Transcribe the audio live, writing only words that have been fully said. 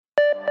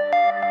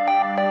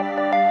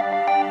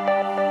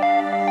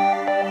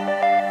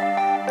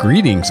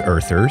Greetings,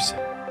 Earthers,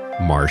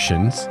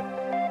 Martians,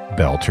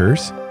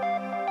 Belters,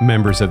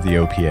 members of the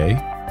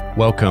OPA.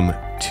 Welcome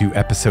to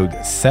episode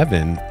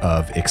 7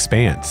 of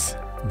Expanse,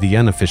 the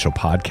unofficial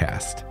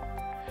podcast.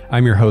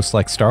 I'm your host,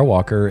 Lex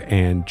Starwalker,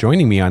 and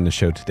joining me on the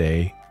show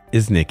today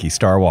is Nikki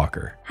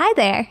Starwalker. Hi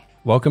there.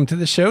 Welcome to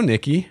the show,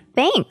 Nikki.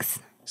 Thanks.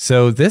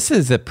 So this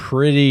is a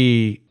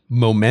pretty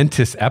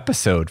momentous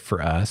episode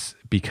for us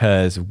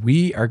because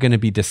we are going to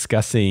be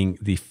discussing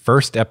the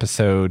first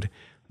episode,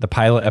 the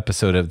pilot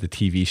episode of the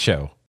TV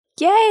show.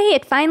 Yay,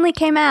 it finally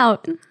came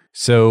out.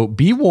 So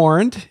be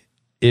warned,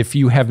 if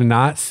you have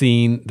not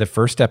seen the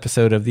first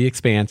episode of The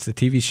Expanse, the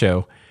TV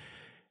show,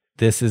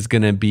 this is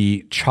going to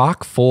be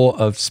chock full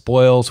of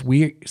spoilers.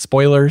 We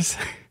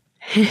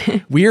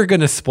are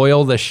going to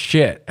spoil the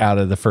shit out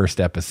of the first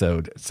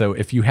episode. So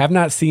if you have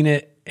not seen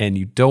it and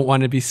you don't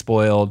want to be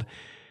spoiled,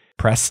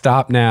 press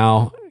stop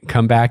now,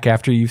 come back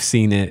after you've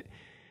seen it,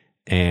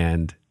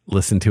 and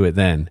listen to it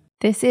then.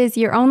 This is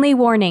your only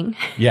warning.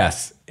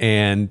 Yes,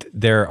 and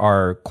there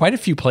are quite a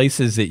few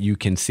places that you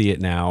can see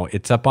it now.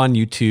 It's up on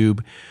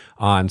YouTube,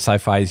 on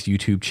Sci-Fi's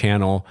YouTube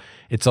channel.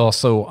 It's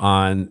also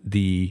on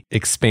the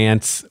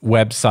Expanse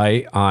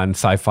website on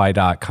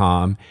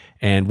sci-fi.com.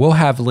 And we'll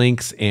have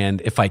links. And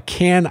if I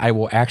can, I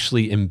will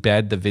actually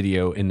embed the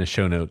video in the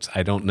show notes.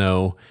 I don't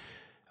know.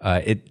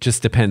 It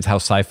just depends how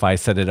Sci-Fi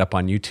set it up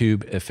on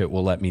YouTube, if it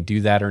will let me do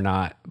that or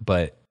not.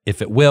 But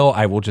if it will,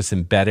 I will just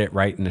embed it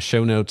right in the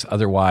show notes.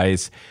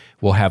 Otherwise,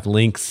 we'll have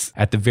links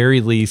at the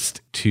very least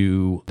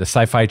to the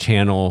Sci-Fi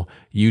channel,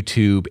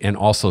 YouTube, and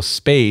also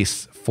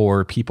Space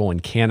for people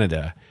in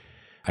Canada.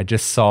 I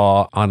just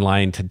saw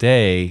online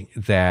today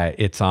that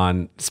it's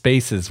on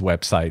Space's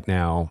website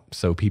now,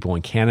 so people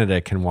in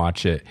Canada can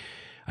watch it.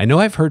 I know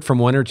I've heard from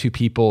one or two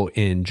people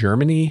in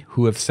Germany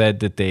who have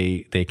said that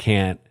they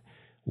can't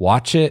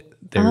watch it.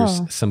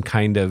 There's some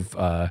kind of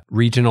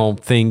regional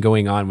thing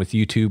going on with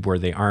YouTube where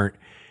they aren't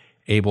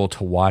able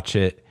to watch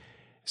it.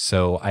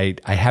 So I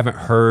haven't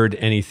heard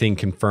anything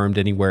confirmed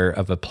anywhere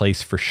of a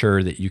place for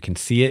sure that you can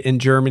see it in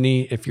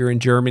Germany if you're in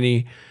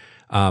Germany.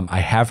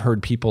 I have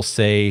heard people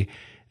say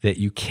that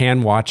you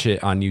can watch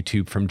it on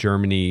YouTube from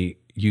Germany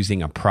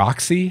using a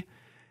proxy.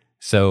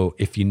 So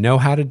if you know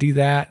how to do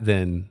that,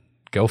 then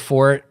go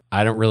for it.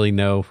 I don't really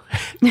know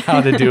how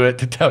to do it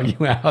to tell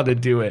you how to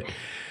do it.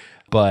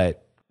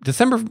 But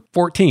December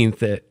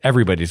 14th,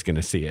 everybody's going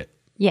to see it.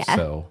 Yeah.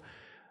 So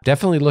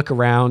definitely look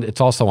around.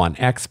 It's also on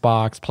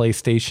Xbox,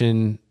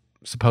 PlayStation,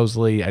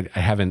 supposedly. I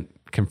haven't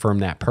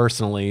confirmed that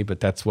personally, but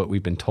that's what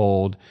we've been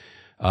told.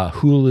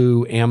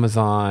 Hulu,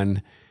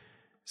 Amazon.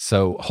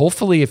 So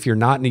hopefully if you're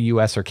not in the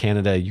US or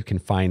Canada, you can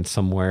find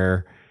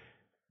somewhere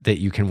that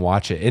you can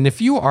watch it. And if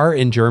you are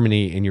in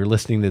Germany and you're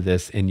listening to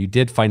this and you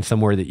did find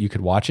somewhere that you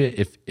could watch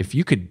it, if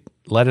you could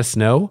let us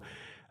know,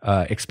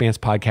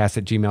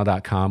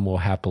 expansepodcast@gmail.com, we'll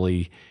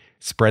happily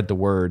spread the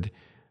word.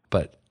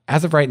 But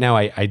as of right now,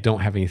 I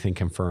don't have anything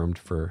confirmed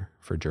for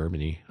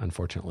Germany,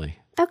 unfortunately.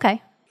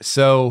 Okay.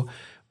 So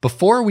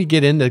before we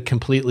get into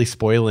completely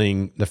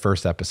spoiling the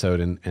first episode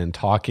and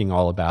talking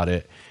all about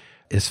it,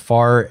 as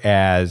far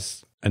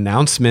as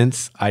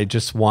announcements, I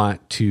just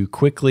want to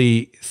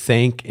quickly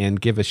thank and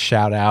give a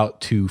shout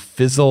out to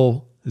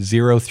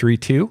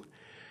Fizzle032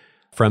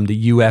 from the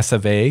US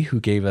of A, who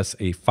gave us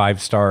a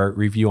 5-star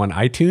review on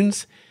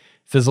iTunes.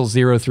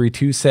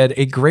 Fizzle032 said,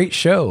 "A great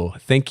show.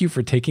 Thank you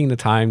for taking the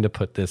time to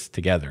put this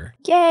together."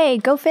 Yay,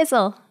 go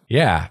Fizzle.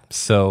 Yeah,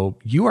 so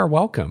you are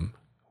welcome.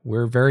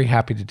 We're very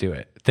happy to do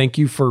it. Thank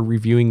you for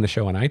reviewing the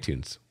show on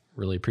iTunes.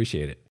 Really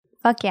appreciate it.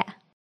 Fuck yeah.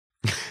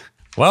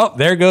 Well,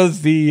 there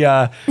goes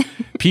the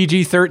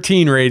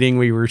PG-13 rating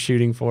we were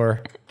shooting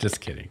for.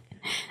 Just kidding.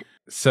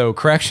 So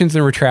corrections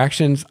and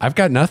retractions, I've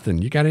got nothing.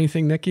 You got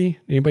anything, Nikki?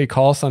 Anybody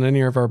call us on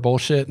any of our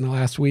bullshit in the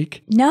last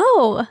week?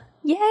 No.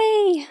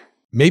 Yay.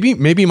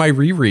 Maybe my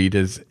reread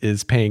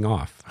is paying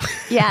off.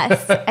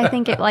 Yes, I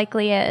think it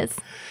likely is.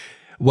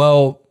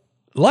 Well,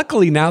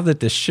 luckily now that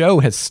the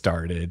show has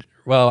started,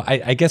 well,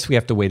 I guess we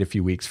have to wait a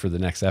few weeks for the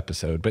next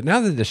episode, but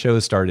now that the show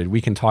has started, we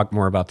can talk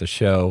more about the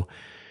show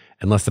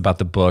and less about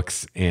the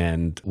books,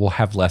 and we'll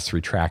have less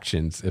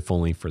retractions, if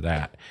only for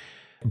that.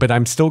 But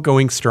I'm still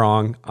going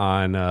strong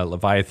on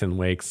Leviathan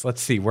Wakes.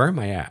 Let's see, where am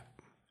I at?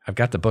 I've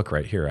got the book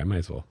right here. I might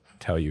as well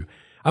tell you.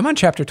 I'm on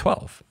chapter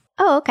 12.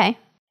 Oh, okay.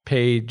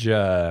 Page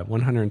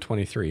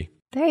 123.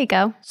 There you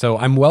go. So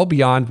I'm well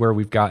beyond where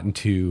we've gotten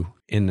to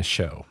in the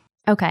show.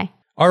 Okay.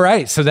 All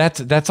right, so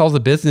that's all the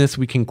business.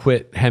 We can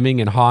quit hemming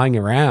and hawing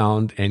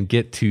around and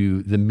get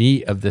to the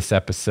meat of this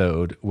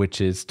episode,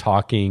 which is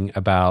talking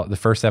about the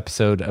first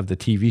episode of the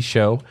TV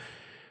show.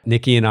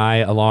 Nikki and I,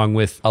 along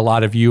with a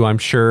lot of you, I'm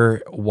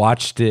sure,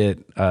 watched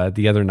it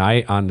the other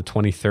night on the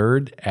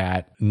 23rd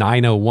at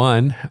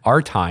 9:01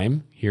 our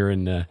time here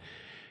in the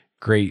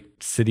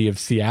great city of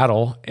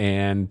Seattle.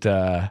 And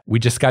we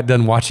just got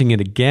done watching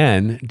it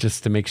again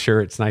just to make sure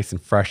it's nice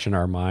and fresh in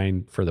our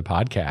mind for the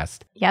podcast.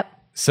 Yep.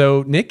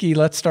 So, Nikki,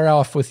 let's start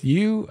off with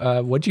you.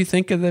 What'd you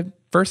think of the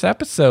first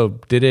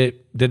episode? Did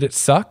it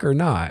suck or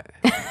not?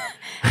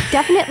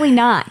 Definitely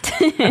not.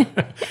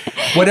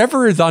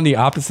 Whatever is on the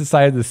opposite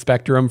side of the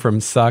spectrum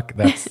from suck,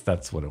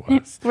 that's what it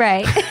was.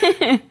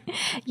 Right.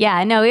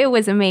 Yeah, no, it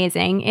was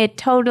amazing. It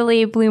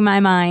totally blew my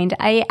mind.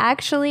 I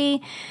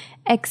actually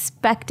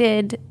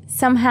expected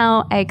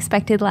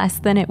less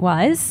than it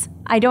was.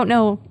 I don't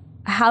know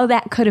how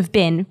that could have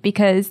been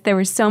because there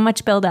was so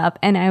much build up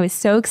and I was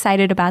so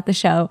excited about the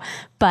show,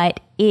 but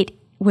it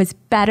was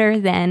better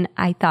than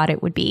I thought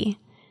it would be.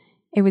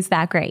 It was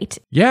that great.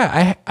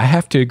 Yeah, I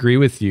have to agree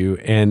with you.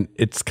 And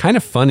it's kind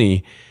of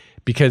funny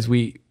because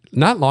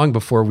not long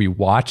before we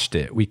watched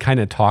it, we kind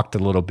of talked a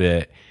little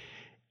bit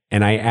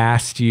and I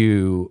asked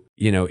you,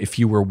 if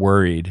you were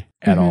worried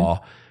at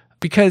all.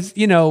 Because,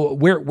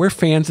 we're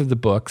fans of the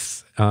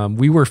books.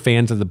 We were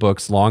fans of the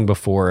books long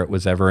before it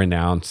was ever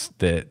announced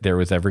that there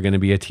was ever going to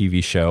be a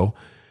TV show.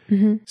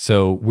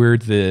 So we're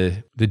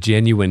the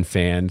genuine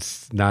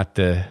fans, not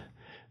the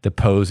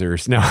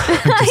posers. No,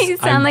 You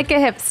sound like a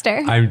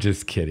hipster. I'm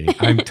just kidding.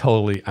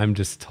 I'm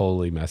just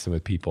totally messing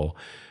with people.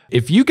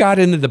 If you got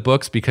into the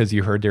books because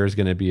you heard there was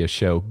going to be a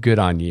show, good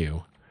on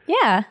you.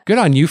 Yeah. Good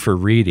on you for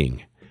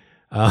reading.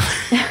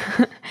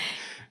 But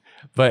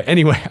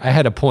anyway, I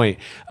had a point.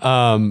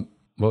 What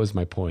was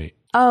my point?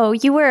 Oh,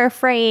 you were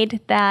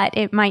afraid that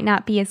it might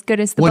not be as good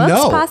as the books,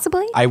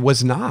 possibly? I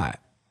was not.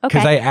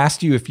 Because I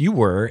asked you if you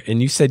were,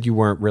 and you said you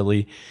weren't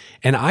really.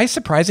 And I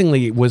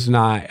surprisingly was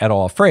not at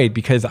all afraid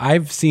because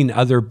I've seen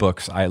other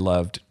books I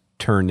loved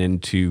turn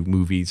into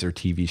movies or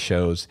TV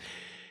shows.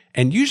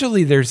 And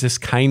usually there's this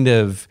kind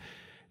of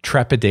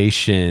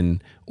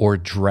trepidation or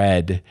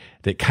dread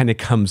that kind of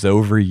comes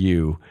over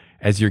you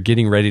as you're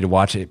getting ready to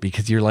watch it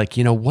because you're like,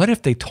 what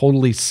if they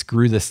totally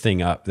screw this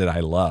thing up that I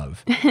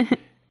love?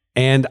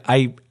 And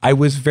I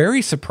was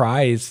very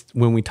surprised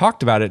when we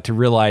talked about it to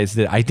realize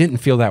that I didn't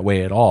feel that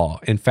way at all.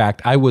 In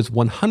fact, I was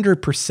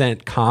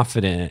 100%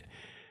 confident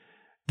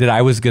that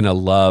I was going to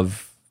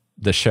love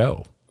the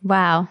show.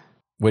 Wow.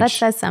 That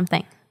says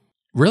something.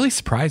 Really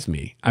surprised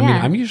me. I mean,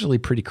 I'm usually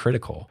pretty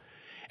critical.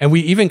 And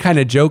we even kind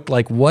of joked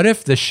like, what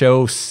if the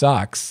show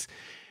sucks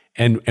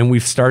and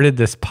we've started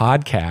this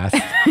podcast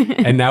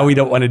and now we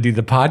don't want to do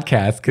the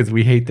podcast because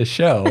we hate the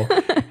show?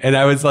 And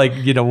I was like,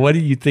 what do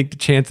you think the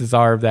chances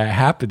are of that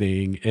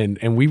happening?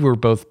 And we were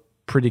both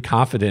pretty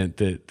confident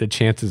that the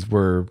chances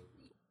were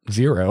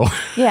 0.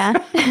 Yeah.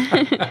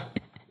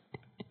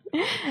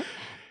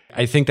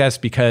 I think that's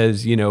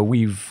because,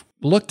 we've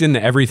looked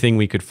into everything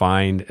we could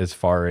find as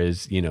far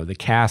as, the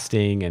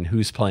casting and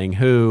who's playing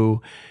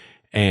who.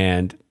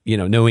 And,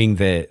 knowing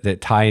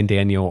that Ty and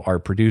Daniel are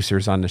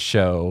producers on the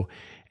show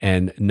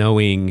and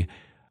knowing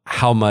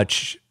how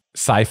much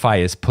sci-fi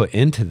is put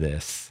into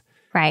this.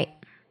 Right.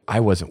 I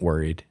wasn't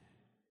worried.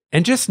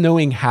 And just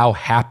knowing how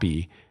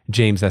happy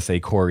James S.A.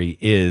 Corey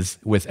is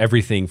with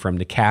everything from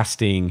the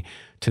casting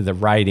to the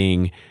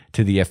writing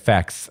to the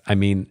effects. I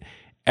mean,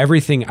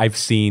 everything I've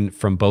seen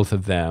from both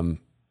of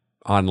them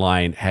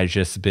online has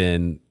just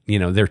been,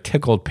 they're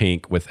tickled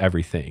pink with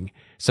everything.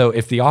 So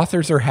if the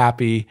authors are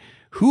happy,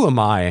 who am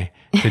I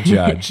to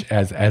judge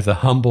as a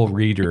humble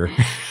reader?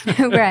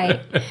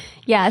 Right.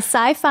 Yeah,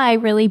 sci-fi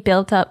really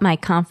built up my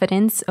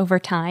confidence over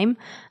time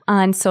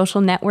on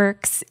social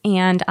networks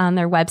and on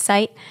their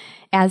website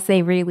as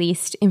they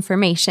released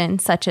information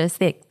such as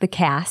the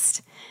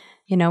cast.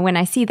 When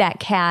I see that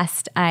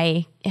cast,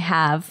 I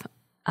have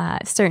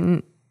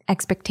certain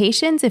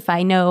expectations if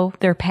I know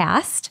their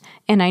past.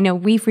 And I know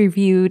we've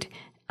reviewed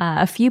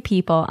a few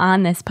people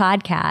on this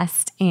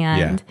podcast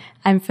and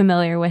I'm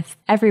familiar with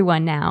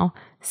everyone now.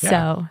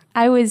 So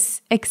I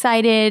was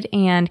excited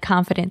and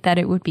confident that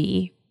it would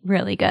be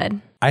really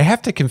good. I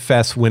have to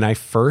confess, when I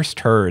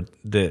first heard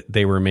that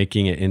they were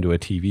making it into a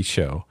TV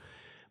show,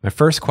 my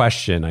first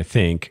question, I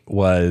think,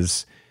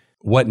 was,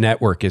 what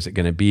network is it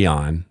going to be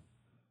on?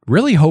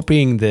 Really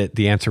hoping that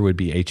the answer would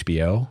be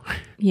HBO.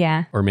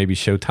 Yeah. Or maybe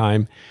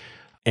Showtime.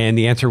 And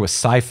the answer was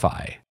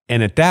Sci-Fi.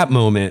 And at that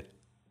moment,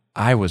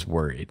 I was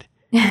worried.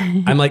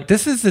 I'm like,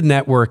 this is the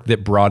network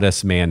that brought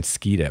us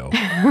Mansquito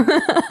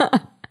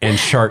and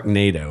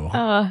Sharknado.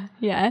 Oh,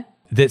 yeah.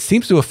 That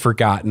seems to have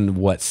forgotten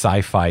what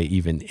sci-fi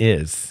even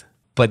is.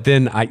 But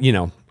then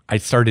I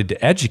started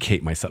to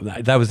educate myself.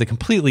 That was a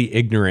completely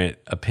ignorant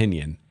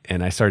opinion.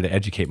 And I started to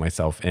educate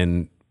myself.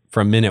 And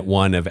from minute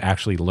one of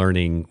actually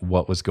learning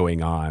what was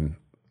going on,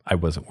 I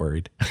wasn't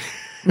worried.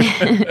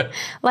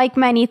 Like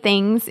many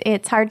things,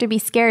 it's hard to be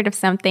scared of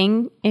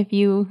something if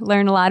you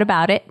learn a lot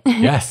about it.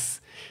 Yes.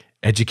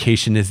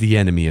 Education is the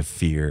enemy of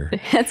fear.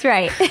 That's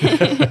right.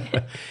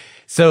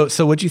 So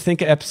what'd you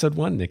think of episode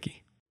 1,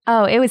 Nikki?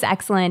 Oh, it was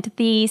excellent.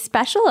 The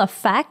special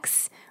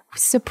effects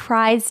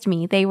surprised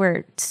me. They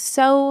were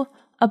so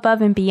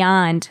above and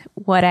beyond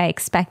what I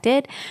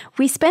expected.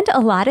 We spent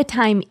a lot of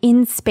time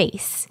in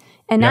space,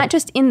 and not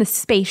just in the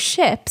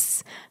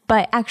spaceships,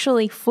 but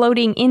actually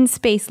floating in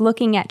space,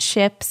 looking at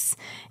ships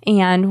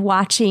and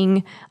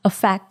watching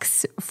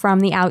effects from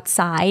the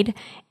outside.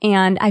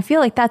 And I feel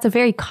like that's a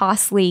very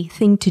costly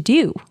thing to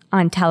do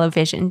on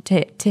television,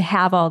 to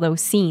have all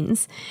those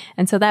scenes.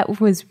 And so that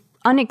was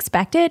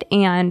unexpected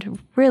and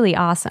really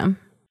awesome.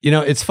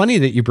 It's funny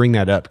that you bring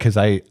that up because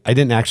I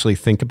didn't actually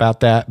think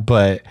about that,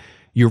 but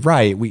you're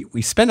right.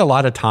 We spend a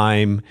lot of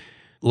time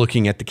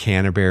looking at the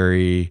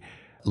Canterbury,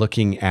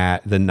 looking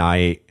at the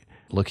night,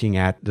 looking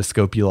at the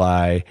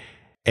scopuli.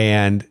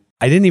 And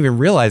I didn't even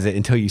realize it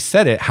until you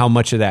said it, how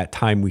much of that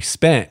time we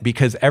spent,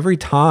 because every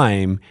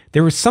time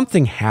there was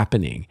something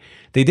happening.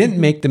 They didn't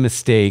make the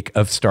mistake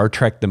of Star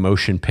Trek, the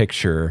motion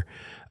picture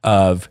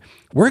of,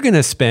 we're going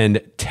to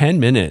spend 10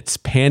 minutes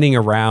panning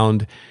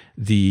around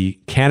the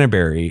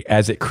Canterbury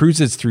as it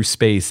cruises through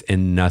space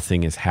and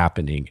nothing is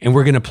happening. And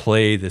we're going to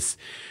play this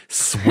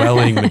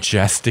swelling,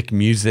 majestic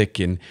music.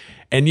 And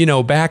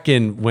back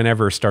in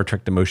whenever Star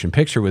Trek, the motion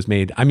picture was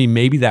made, I mean,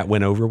 maybe that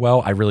went over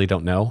well. I really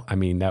don't know. I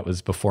mean, that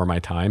was before my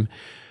time,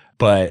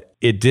 but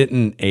it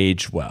didn't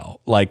age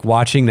well. Like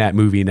watching that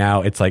movie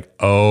now, it's like,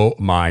 oh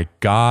my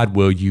God,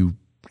 will you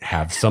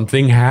have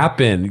something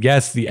happen?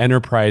 Yes, the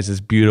Enterprise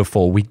is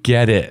beautiful. We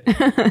get it.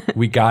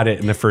 We got it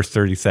in the first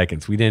 30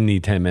 seconds. We didn't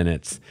need 10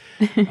 minutes.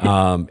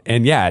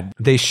 And yeah,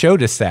 they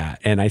showed us that.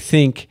 And I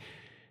think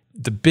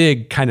the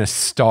big kind of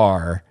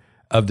star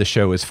of the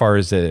show as far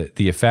as the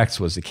effects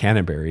was the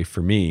Canterbury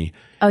for me.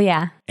 Oh,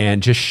 yeah.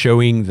 And just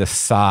showing the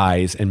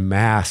size and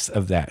mass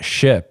of that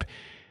ship.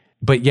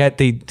 But yet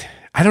they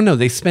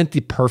spent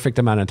the perfect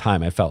amount of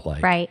time, I felt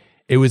like. Right.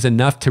 It was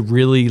enough to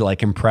really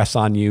like impress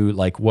on you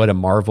like what a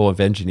marvel of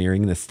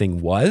engineering this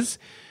thing was,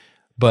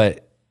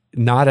 but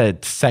not a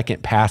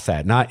second past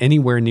that, not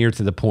anywhere near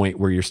to the point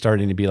where you're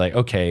starting to be like,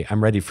 okay,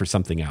 I'm ready for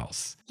something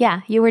else.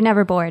 Yeah, you were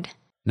never bored.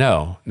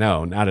 No,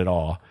 not at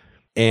all.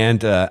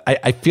 And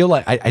I feel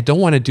like I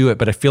don't want to do it,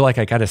 but I feel like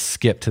I got to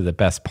skip to the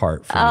best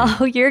part for me.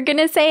 Oh, you're going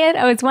to say it?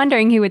 I was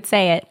wondering who would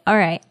say it. All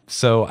right.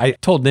 So I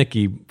told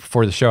Nikki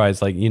before the show, I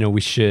was like,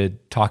 we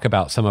should talk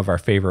about some of our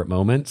favorite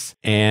moments.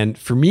 And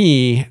for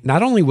me,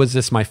 not only was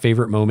this my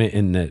favorite moment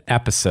in the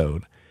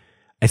episode,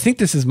 I think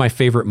this is my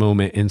favorite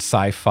moment in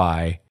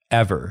sci-fi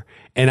ever.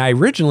 And I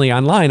originally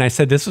online, I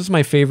said this was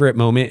my favorite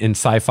moment in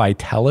sci-fi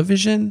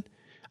television.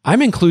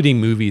 I'm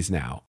including movies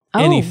now.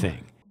 Oh,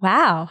 anything.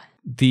 Wow.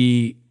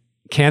 The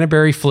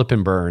Canterbury flip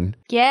and burn.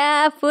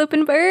 Yeah, flip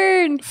and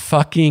burn.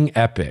 Fucking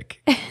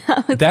epic.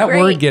 That great.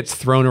 word gets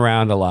thrown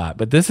around a lot,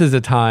 but this is a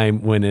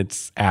time when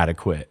it's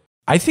adequate.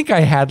 I think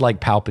I had like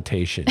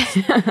palpitations.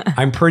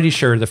 I'm pretty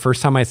sure the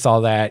first time I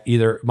saw that,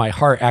 either my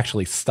heart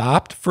actually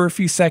stopped for a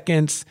few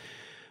seconds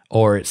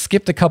or it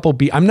skipped a couple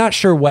beats. I'm not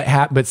sure what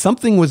happened, but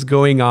something was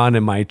going on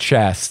in my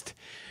chest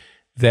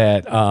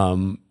that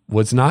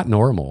was not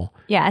normal.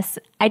 Yes,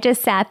 I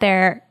just sat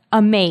there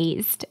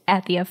amazed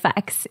at the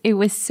effects. It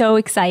was so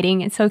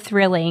exciting and so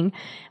thrilling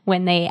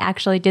when they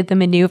actually did the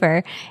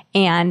maneuver.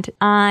 And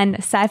on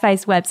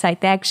Sci-Fi's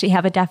website, they actually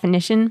have a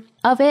definition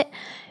of it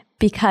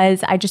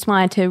because I just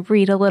wanted to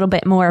read a little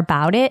bit more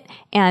about it.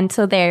 And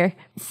so they're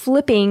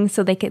flipping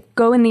so they could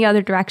go in the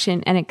other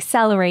direction and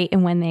accelerate.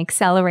 And when they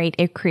accelerate,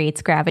 it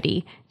creates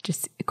gravity.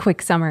 Just a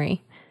quick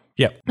summary.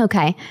 Yep.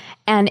 Okay.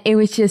 And it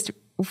was just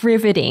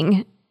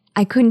riveting.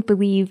 I couldn't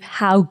believe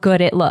how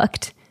good it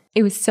looked.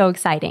 It was so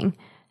exciting.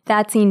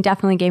 That scene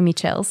definitely gave me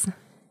chills.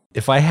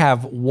 If I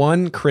have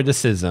one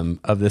criticism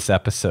of this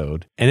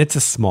episode, and it's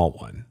a small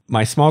one,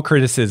 my small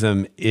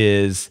criticism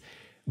is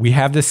we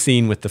have this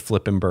scene with the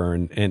flip and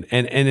burn, and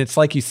it's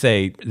like you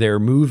say, they're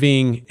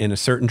moving in a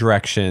certain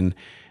direction.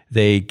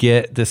 They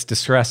get this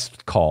distress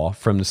call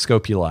from the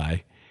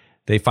scopuli.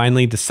 They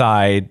finally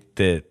decide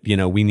that,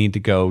 we need to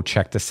go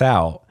check this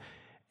out.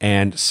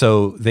 And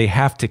so they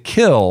have to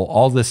kill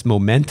all this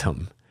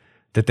momentum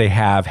that they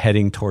have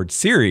heading towards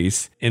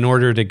Ceres in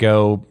order to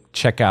go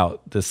check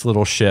out this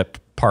little ship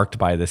parked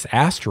by this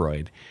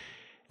asteroid.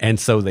 And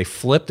so they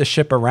flip the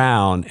ship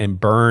around and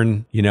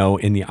burn,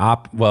 in the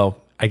well,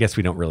 I guess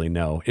we don't really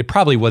know. It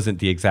probably wasn't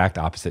the exact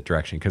opposite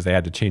direction because they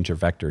had to change their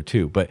vector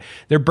too, but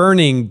they're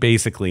burning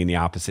basically in the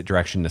opposite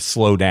direction to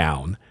slow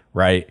down,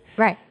 right?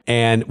 Right.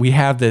 And we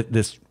have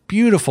this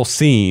beautiful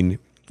scene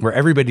where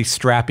everybody's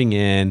strapping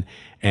in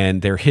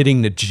and they're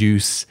hitting the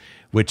juice,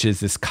 which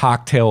is this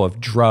cocktail of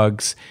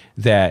drugs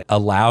that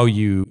allow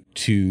you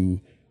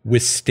to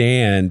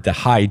withstand the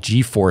high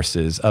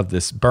G-forces of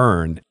this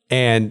burn.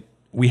 And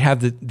we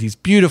have these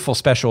beautiful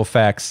special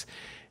effects.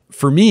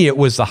 For me, it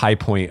was the high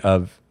point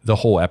of the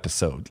whole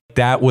episode.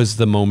 That was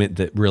the moment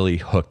that really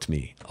hooked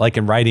me. Like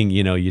in writing,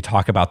 you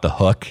talk about the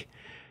hook,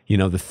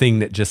 the thing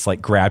that just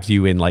like grabs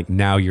you and like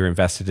now you're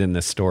invested in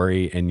the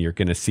story and you're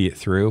going to see it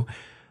through.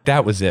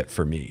 That was it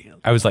for me.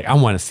 I was like, I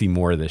want to see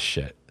more of this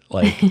shit.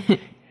 Like,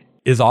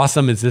 as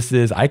awesome as this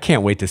is, I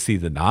can't wait to see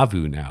the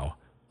Nauvoo now.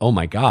 Oh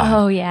my God.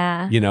 Oh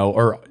yeah.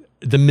 Or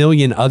the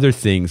million other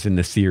things in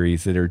the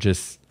series that are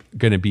just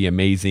going to be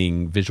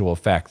amazing visual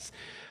effects.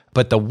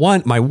 But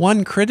my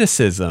one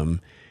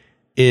criticism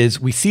is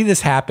we see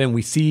this happen.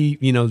 We see,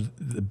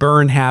 the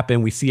burn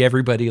happen. We see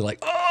everybody like,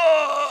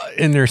 oh,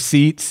 in their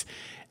seats.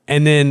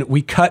 And then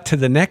we cut to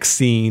the next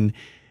scene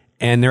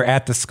and they're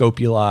at the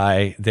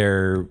scopuli.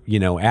 They're,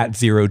 at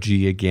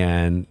 0G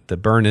again. The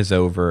burn is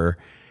over.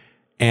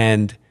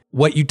 And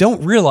what you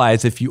don't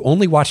realize if you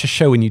only watch a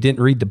show and you didn't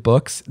read the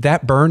books,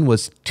 that burn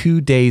was 2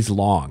 days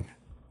long.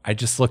 I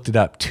just looked it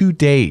up. 2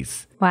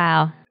 days.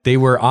 Wow. They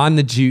were on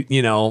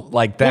the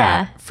like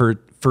that for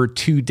for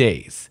 2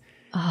 days.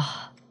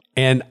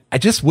 And I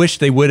just wish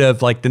they would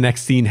have, like, the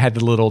next scene had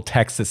the little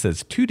text that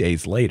says 2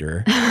 days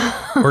later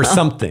or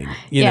something,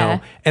 you know?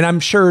 And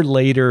I'm sure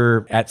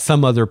later at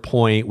some other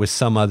point with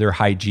some other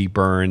high G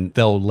burn,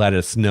 they'll let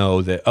us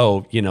know that,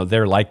 oh, you know,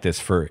 they're like this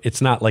for,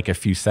 it's not like a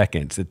few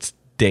seconds, it's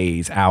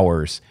days,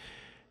 hours,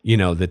 you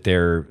know, that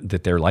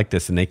they're like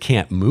this and they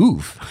can't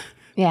move.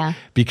 Yeah.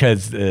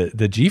 Because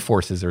the G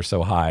forces are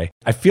so high.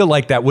 I feel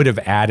like that would have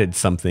added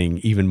something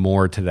even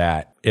more to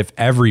that if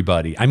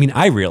everybody, I mean,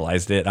 I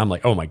realized it. I'm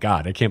like, oh my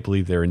God, I can't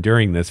believe they're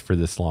enduring this for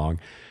this long.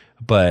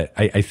 But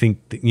I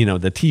think, you know,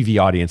 the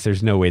TV audience,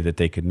 there's no way that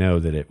they could know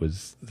that it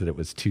was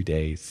 2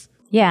 days.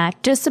 Yeah.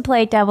 Just to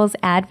play devil's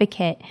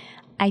advocate,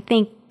 I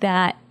think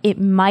that it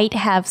might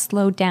have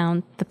slowed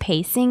down the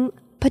pacing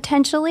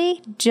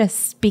potentially,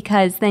 just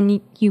because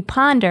then you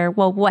ponder,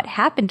 well, what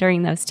happened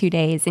during those 2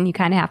 days? And you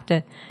kind of have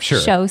to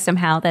show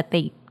somehow that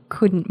they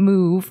couldn't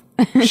move.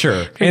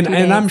 Sure.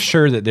 And I'm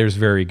sure that there's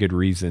very good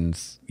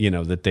reasons, you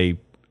know, that they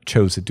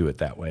chose to do it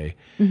that way.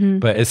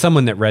 But as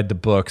someone that read the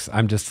books,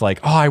 I'm just like,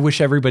 oh, I wish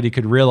everybody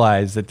could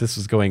realize that this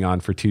was going on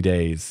for 2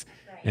 days.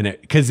 Right.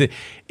 And because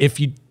if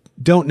you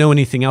don't know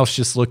anything else,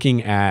 just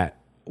looking at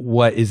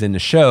what is in the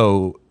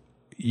show,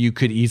 you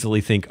could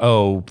easily think,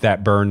 oh,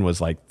 that burn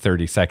was like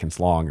 30 seconds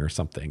long or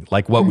something.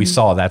 Like what we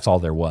saw, that's all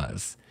there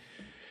was.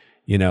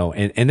 You know,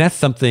 and that's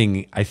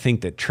something I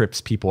think that trips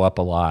people up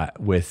a lot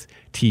with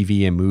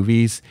TV and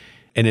movies.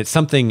 And it's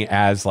something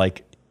as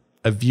like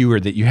a viewer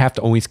that you have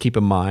to always keep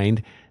in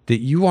mind that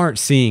you aren't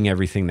seeing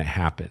everything that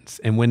happens.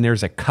 And when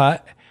there's a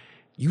cut,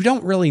 you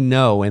don't really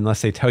know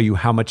unless they tell you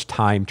how much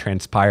time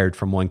transpired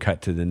from one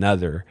cut to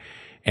another.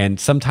 And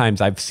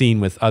sometimes I've seen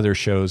with other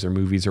shows or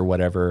movies or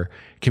whatever,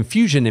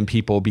 confusion in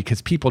people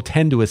because people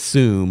tend to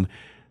assume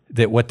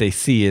that what they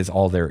see is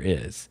all there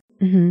is.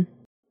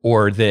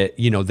 Or that,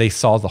 you know, they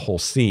saw the whole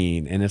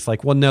scene. And it's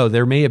like, well, no,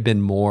 there may have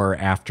been more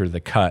after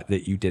the cut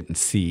that you didn't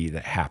see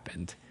that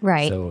happened.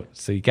 Right.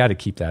 So you got to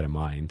keep that in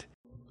mind.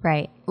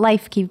 Right.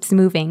 Life keeps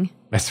moving.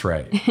 That's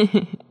right.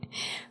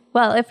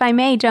 Well, if I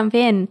may jump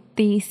in,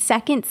 the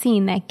second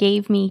scene that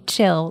gave me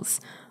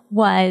chills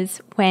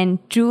was when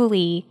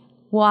Julie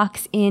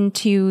walks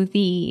into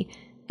the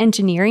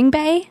engineering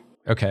bay.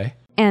 Okay.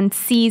 And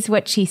sees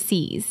what she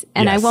sees.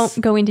 And I won't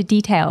go into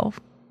detail,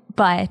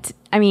 but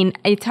I mean,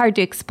 it's hard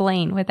to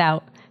explain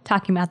without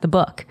talking about the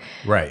book.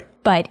 Right.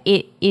 But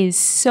it is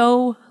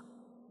so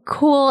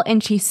cool,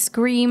 and she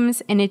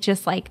screams, and it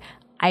just like,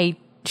 I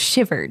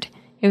shivered.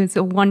 It was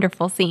a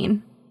wonderful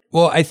scene.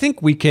 Well, I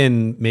think we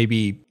can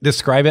maybe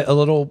describe it a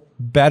little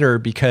better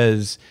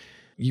because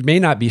you may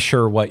not be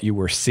sure what you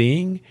were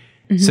seeing.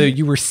 So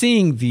you were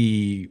seeing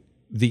the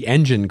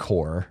engine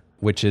core,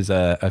 which is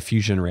a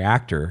fusion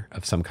reactor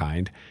of some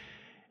kind.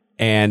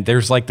 And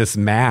there's like this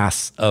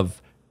mass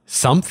of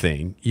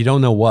something, you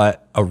don't know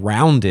what,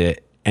 around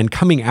it. And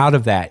coming out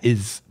of that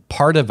is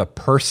part of a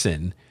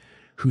person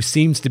who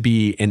seems to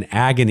be in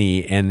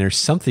agony. And there's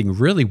something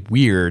really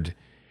weird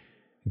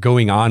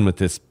going on with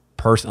this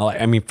person.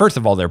 I mean, first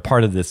of all, they're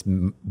part of this,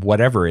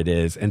 whatever it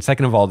is. And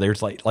second of all,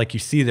 there's like you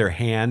see their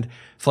hand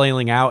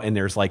flailing out and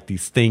there's like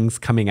these things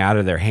coming out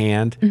of their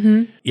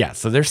hand. Yeah.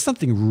 So there's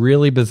something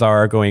really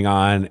bizarre going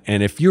on.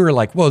 And if you were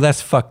like, whoa,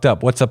 that's fucked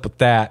up. What's up with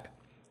that?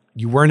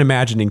 You weren't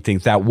imagining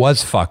things that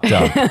was fucked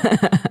up.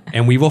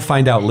 And we will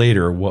find out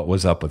later what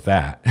was up with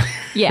that.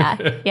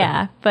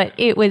 Yeah. But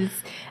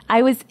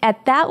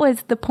that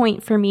was the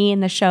point for me in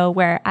the show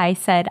where I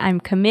said, I'm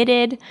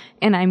committed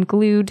and I'm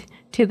glued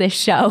to this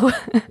show.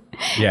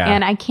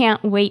 And I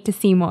can't wait to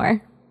see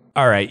more.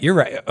 All right. You're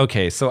right.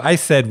 Okay. So I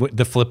said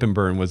the flip and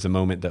burn was the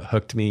moment that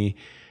hooked me.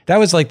 That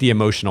was like the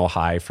emotional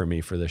high for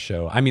me for the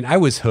show. I mean, I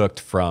was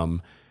hooked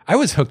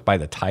by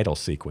the title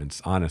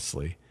sequence,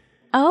 honestly.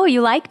 Oh,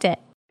 you liked it?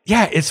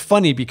 Yeah. It's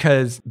funny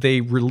because they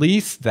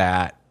released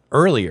that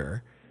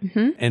earlier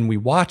and we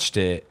watched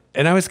it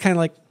and I was kind of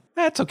like,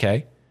 that's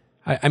okay.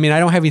 I mean, I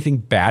don't have anything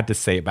bad to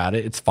say about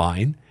it. It's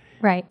fine.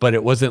 Right. But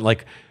it wasn't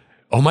like,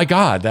 oh my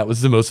God, that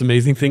was the most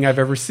amazing thing I've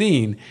ever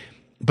seen.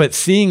 But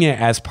seeing it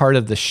as part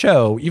of the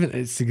show, even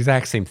it's the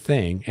exact same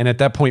thing. And at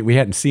that point, we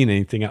hadn't seen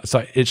anything else.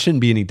 So it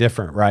shouldn't be any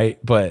different, right?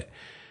 But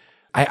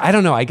I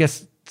don't know. I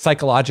guess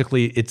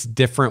psychologically, it's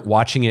different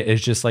watching it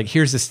as just like,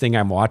 here's this thing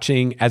I'm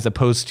watching, as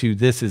opposed to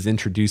this is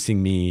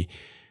introducing me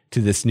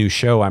to this new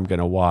show I'm going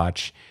to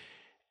watch.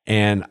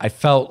 And I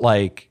felt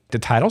like the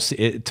title,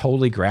 it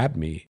totally grabbed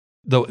me.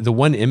 The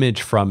one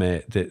image from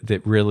it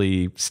that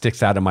really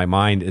sticks out in my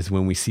mind is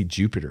when we see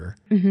Jupiter.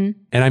 And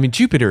I mean,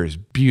 Jupiter is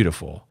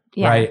beautiful,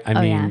 right?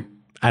 I mean,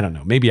 I don't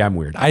know. Maybe I'm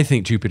weird. I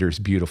think Jupiter is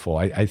beautiful.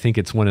 I think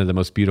it's one of the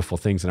most beautiful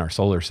things in our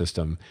solar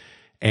system.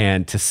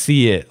 And to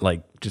see it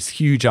like just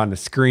huge on the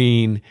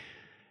screen,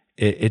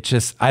 it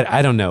just,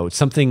 I don't know.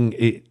 Something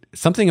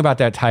about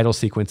that title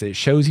sequence, it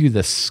shows you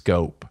the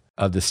scope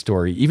of the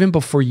story, even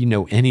before you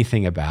know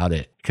anything about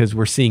it, because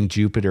we're seeing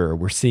Jupiter,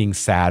 we're seeing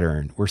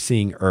Saturn, we're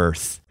seeing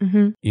Earth,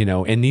 you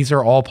know, and these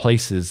are all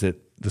places that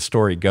the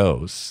story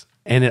goes.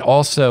 And it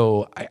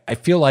also, I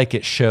feel like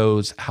it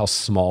shows how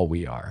small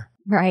we are.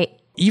 Right.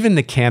 even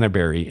the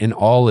Canterbury in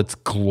all its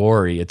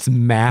glory, its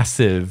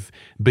massive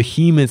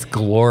behemoth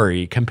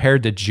glory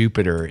compared to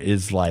Jupiter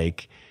is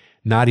like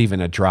not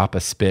even a drop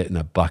of spit in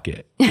a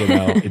bucket.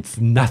 It's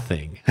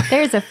nothing.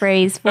 There's a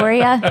phrase for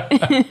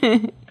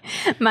you.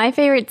 My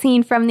favorite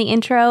scene from the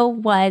intro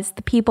was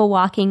the people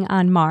walking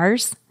on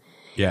Mars.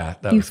 Yeah,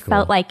 that was cool. You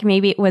felt like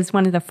maybe it was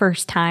one of the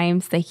first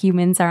times the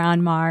humans are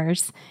on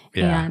Mars.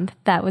 Yeah. And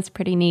that was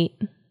pretty neat.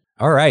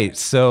 All right.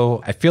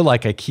 So I feel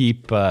like I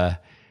keep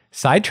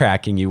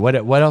sidetracking you. What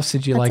else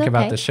did you like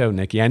about the show,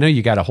 Nikki? I know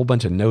you got a whole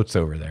bunch of notes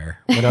over there.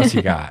 What else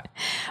you got?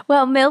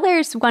 Well,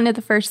 Miller's one of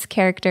the first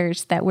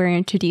characters that we're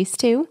introduced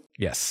to.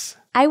 Yes.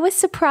 I was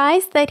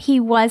surprised that he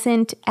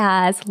wasn't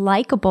as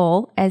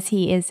likable as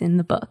he is in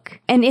the book.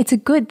 And it's a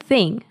good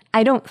thing.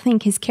 I don't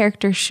think his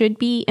character should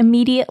be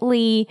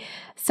immediately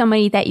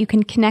somebody that you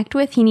can connect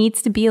with. He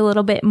needs to be a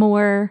little bit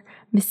more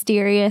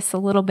mysterious, a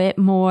little bit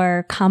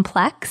more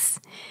complex.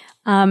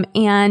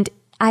 And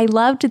I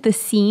loved the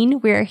scene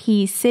where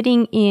he's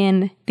sitting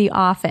in the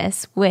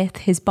office with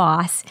his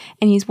boss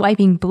and he's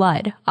wiping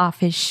blood off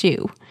his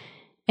shoe.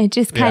 It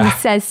just kind of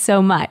says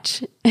so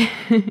much.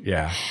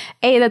 Yeah.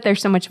 A, that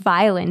there's so much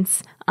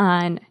violence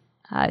on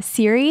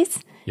Ceres.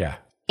 Yeah.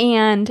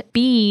 And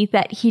B,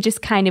 that he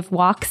just kind of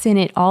walks in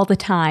it all the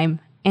time.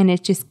 And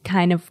it's just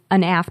kind of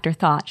an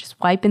afterthought, just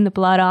wiping the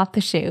blood off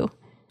the shoe.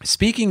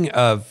 Speaking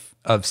of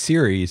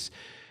Ceres,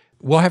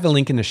 we'll have a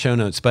link in the show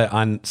notes, but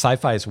on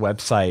Sci-Fi's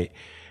website,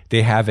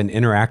 they have an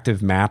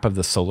interactive map of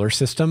the solar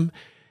system.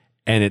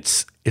 And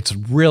it's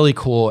really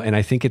cool. And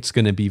I think it's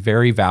going to be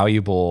very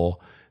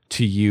valuable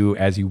to you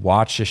as you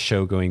watch this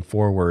show going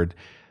forward,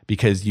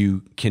 because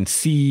you can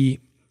see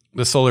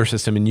the solar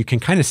system and you can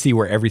kind of see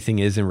where everything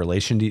is in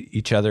relation to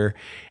each other.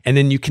 And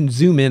then you can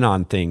zoom in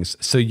on things.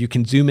 So you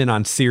can zoom in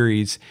on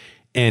Ceres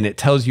and it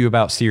tells you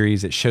about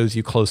Ceres. It shows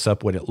you close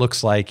up what it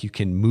looks like. You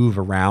can move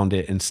around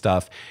it and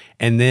stuff.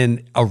 And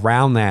then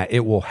around that,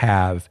 it will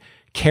have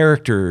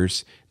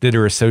characters that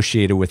are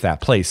associated with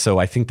that place. So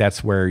I think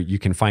that's where you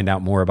can find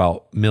out more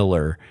about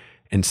Miller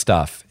and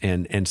stuff.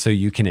 And so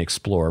you can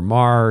explore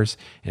Mars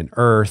and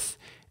Earth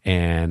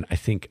and I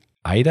think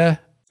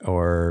Ida,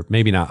 or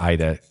maybe not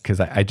Ida,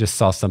 because I just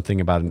saw something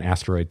about an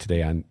asteroid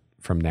today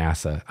from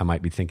NASA. I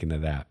might be thinking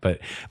of that. But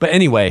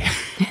anyway,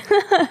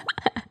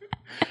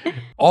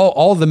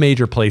 all the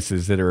major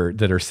places that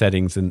are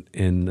settings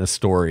in the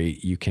story,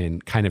 you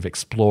can kind of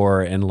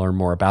explore and learn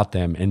more about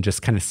them and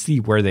just kind of see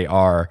where they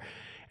are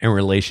in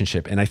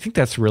relationship. And I think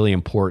that's really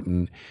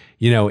important.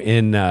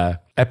 In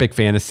epic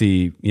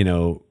fantasy,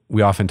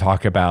 we often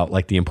talk about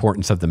like the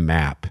importance of the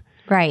map.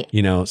 Right.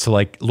 So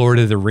like Lord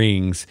of the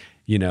Rings,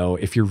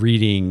 if you're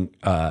reading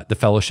The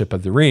Fellowship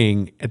of the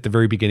Ring, at the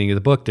very beginning of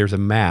the book, there's a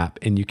map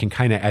and you can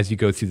kind of, as you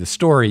go through the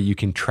story, you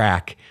can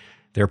track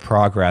their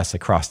progress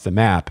across the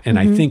map. And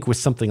I think with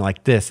something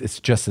like this, it's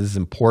just as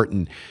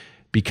important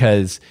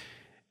because,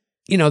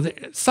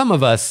 some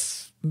of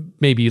us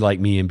may be like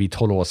me and be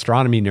total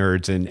astronomy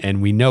nerds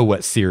and we know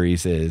what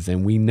Ceres is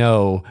and we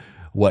know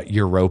what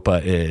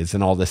Europa is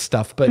and all this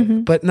stuff,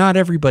 but not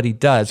everybody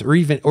does, or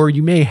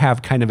you may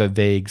have kind of a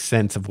vague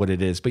sense of what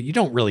it is, but you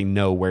don't really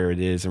know where it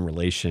is in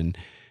relation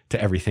to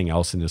everything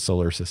else in the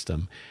solar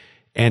system.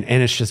 And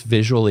it's just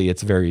visually,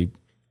 it's very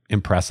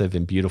impressive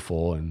and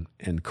beautiful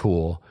and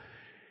cool.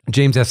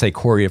 James S.A.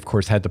 Corey, of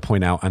course, had to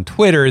point out on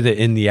Twitter that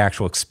in the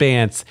actual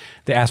Expanse,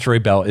 the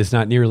asteroid belt is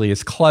not nearly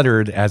as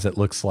cluttered as it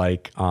looks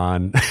like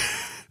on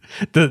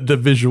the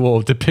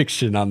visual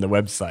depiction on the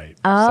website.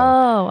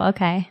 Oh,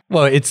 okay.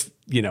 Well, it's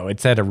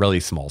at a really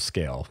small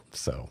scale.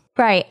 So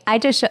right. I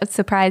just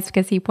surprised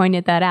because he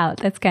pointed that out.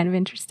 That's kind of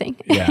interesting.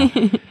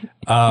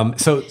 Yeah.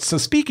 So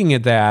speaking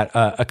of that,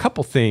 a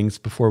couple things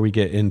before we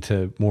get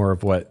into more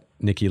of what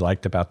Nikki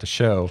liked about the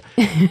show.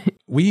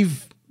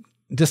 We've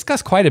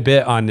discussed quite a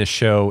bit on this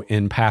show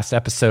in past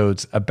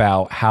episodes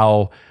about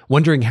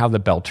wondering how the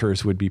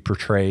Belters would be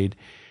portrayed.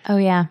 Oh,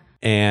 yeah.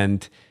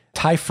 And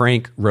Ty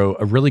Frank wrote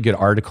a really good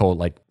article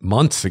like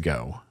months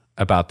ago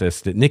about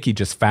this that Nikki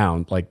just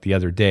found like the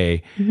other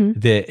day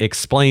that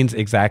explains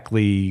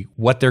exactly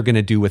what they're going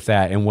to do with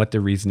that and what the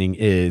reasoning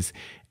is.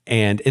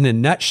 And in a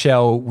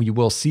nutshell, we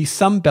will see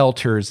some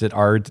Belters that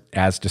are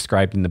as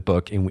described in the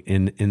book.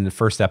 In the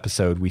first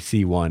episode, we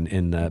see one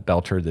in the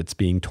Belter that's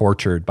being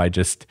tortured by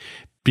just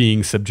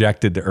being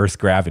subjected to Earth's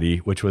gravity,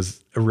 which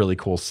was a really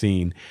cool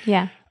scene.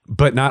 Yeah.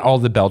 But not all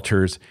the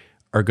Belters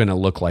are going to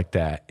look like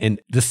that. And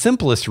the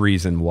simplest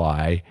reason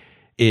why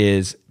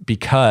is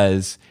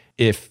because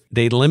if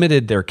they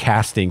limited their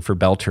casting for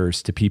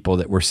Belters to people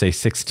that were, say,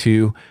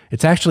 6'2",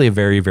 it's actually a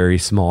very, very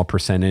small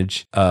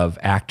percentage of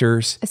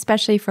actors.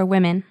 Especially for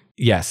women.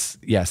 Yes.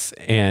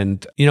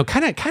 And,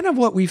 kind of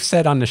what we've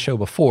said on the show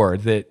before,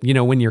 that,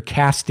 when you're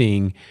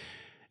casting,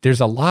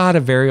 there's a lot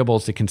of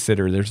variables to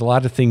consider. There's a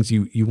lot of things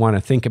you want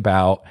to think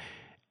about,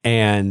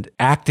 and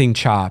acting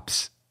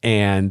chops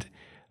and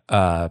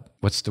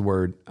what's the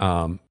word?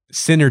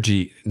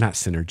 Synergy, not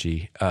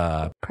synergy.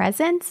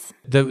 Presence?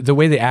 The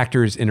way the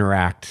actors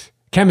interact.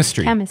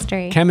 Chemistry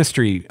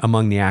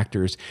among the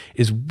actors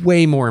is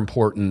way more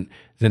important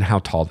than how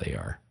tall they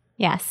are.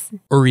 Yes.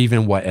 or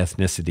even what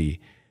ethnicity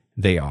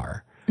they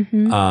are.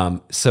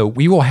 So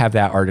we will have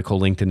that article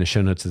linked in the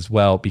show notes as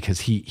well, because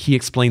he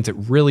explains it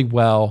really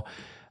well.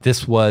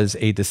 This was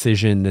a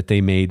decision that they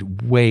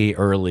made way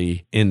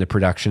early in the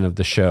production of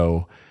the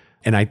show.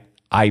 And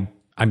I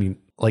mean,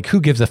 like,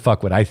 who gives a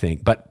fuck what I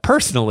think? But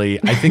personally,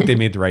 I think they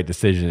made the right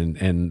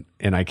decision,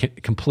 and I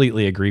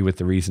completely agree with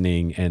the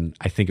reasoning, and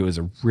I think it was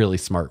a really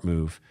smart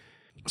move.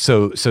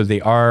 So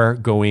they are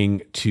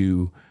going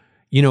to,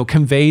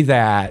 convey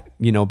that,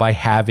 by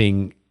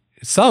having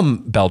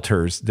some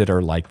belters that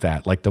are like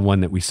that, like the one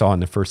that we saw in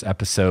the first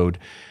episode.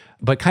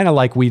 But kind of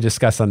like we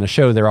discussed on the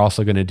show, they're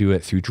also going to do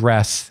it through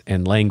dress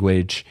and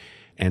language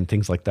and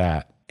things like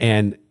that.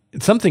 And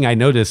something I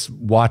noticed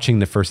watching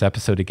the first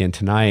episode again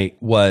tonight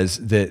was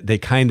that they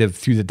kind of,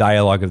 through the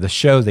dialogue of the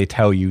show, they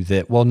tell you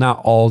that, well,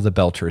 not all the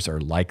belters are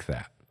like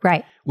that.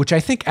 Right. Which I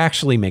think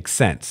actually makes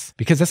sense,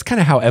 because that's kind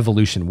of how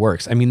evolution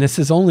works. I mean, this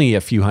is only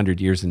a few hundred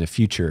years in the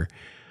future.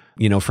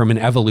 From an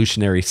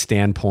evolutionary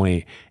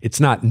standpoint, it's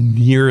not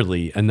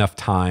nearly enough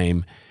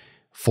time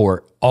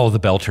for all the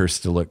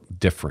belters to look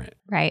different.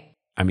 Right.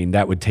 I mean,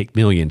 that would take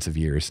millions of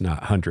years,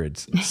 not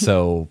hundreds.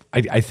 So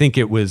I think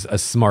it was a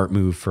smart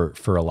move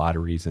for a lot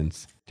of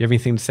reasons. Do you have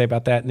anything to say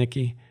about that,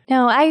 Nikki?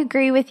 No, I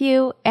agree with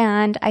you.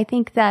 And I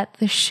think that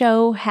the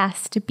show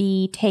has to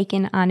be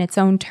taken on its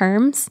own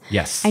terms.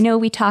 Yes. I know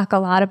we talk a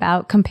lot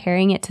about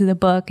comparing it to the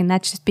book, and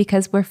that's just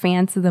because we're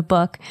fans of the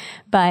book.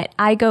 But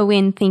I go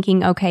in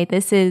thinking, okay,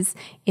 this is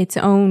its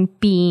own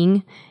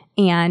being,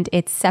 and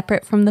it's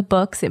separate from the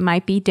books. It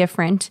might be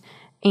different.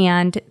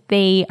 And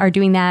they are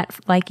doing that,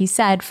 like you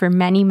said, for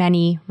many,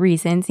 many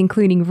reasons,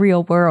 including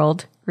real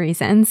world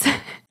reasons.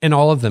 And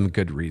all of them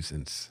good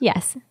reasons.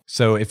 Yes.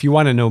 So if you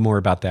want to know more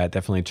about that,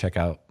 definitely check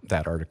out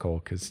that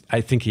article, because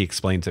I think he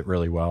explains it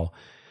really well.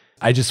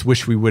 I just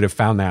wish we would have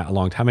found that a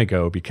long time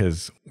ago,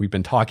 because we've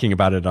been talking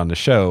about it on the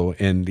show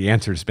and the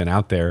answer's been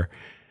out there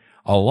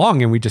all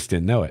along and we just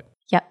didn't know it.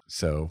 Yep.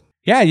 So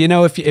yeah,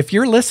 if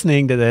you're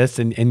listening to this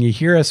and you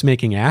hear us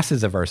making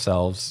asses of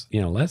ourselves,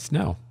 let us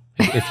know.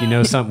 If you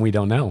know something we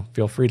don't know,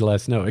 feel free to let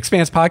us know.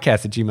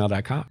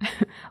 Expansepodcast@gmail.com.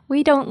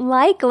 We don't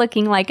like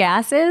looking like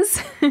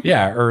asses.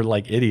 Yeah, or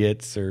like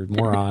idiots or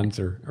morons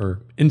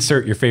or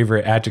insert your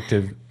favorite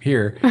adjective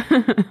here.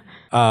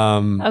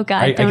 Oh, God,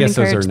 I guess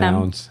those are them.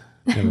 nouns.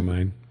 Never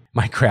mind.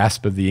 My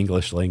grasp of the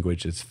English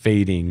language is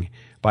fading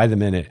by the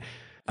minute.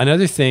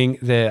 Another thing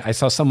that I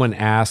saw someone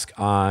ask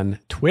on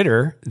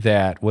Twitter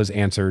that was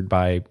answered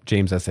by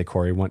James S.A.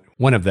 Corey,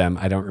 one of them,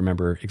 I don't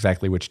remember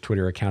exactly which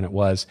Twitter account it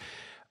was.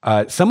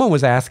 Someone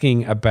was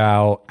asking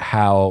about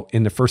how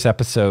in the first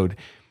episode,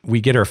 we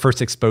get our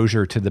first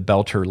exposure to the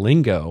Belter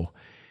lingo.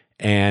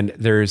 And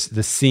there's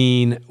the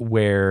scene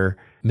where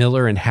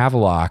Miller and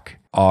Havelock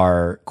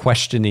are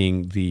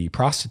questioning the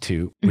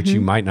prostitute, which you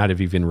might not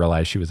have even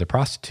realized she was a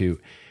prostitute.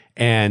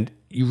 And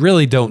you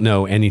really don't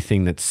know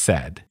anything that's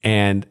said.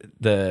 And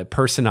the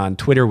person on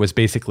Twitter was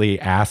basically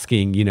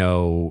asking,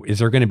 is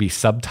there going to be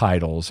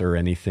subtitles or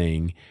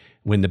anything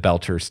when the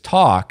Belters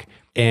talk?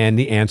 And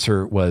the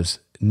answer was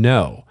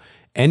no.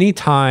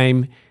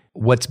 Anytime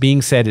what's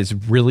being said is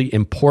really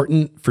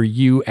important for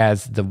you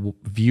as the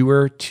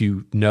viewer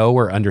to know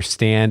or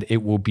understand,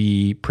 it will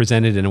be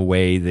presented in a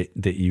way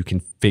that you can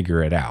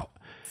figure it out.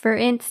 For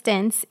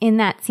instance, in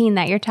that scene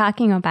that you're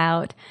talking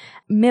about,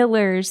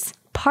 Miller's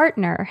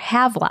partner,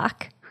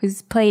 Havelock,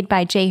 who's played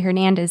by Jay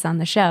Hernandez on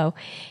the show,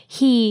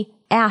 he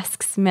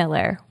asks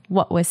Miller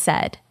what was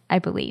said, I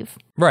believe.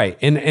 Right.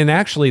 And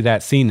actually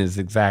that scene is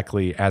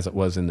exactly as it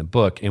was in the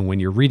book. And when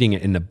you're reading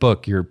it in the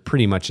book, you're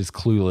pretty much as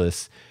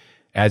clueless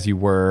as you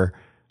were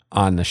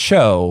on the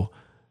show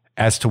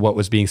as to what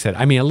was being said.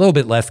 I mean, a little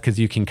bit less because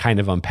you can kind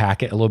of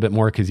unpack it a little bit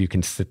more because you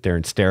can sit there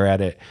and stare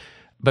at it.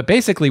 But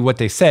basically what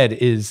they said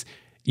is,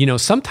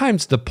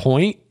 sometimes the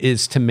point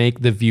is to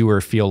make the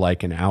viewer feel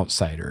like an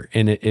outsider.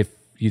 And if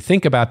you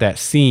think about that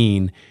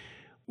scene,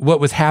 what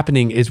was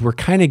happening is we're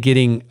kind of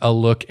getting a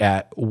look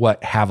at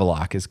what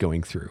Havelock is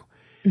going through.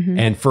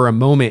 And for a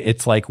moment,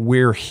 it's like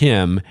we're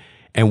him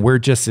and we're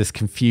just as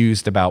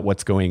confused about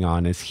what's going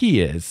on as he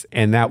is.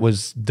 And that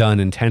was done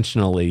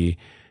intentionally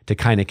to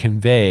kind of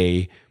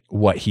convey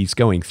what he's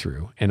going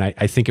through. And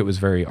I think it was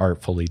very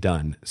artfully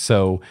done.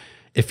 So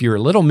if you're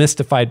a little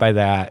mystified by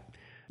that,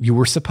 you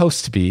were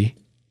supposed to be.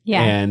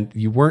 Yeah. And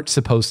you weren't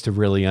supposed to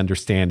really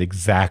understand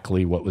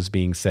exactly what was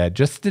being said,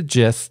 just the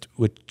gist,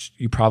 which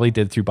you probably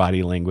did through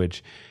body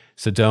language.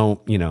 So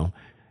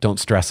don't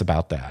stress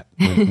about that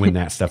when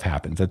that stuff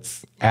happens.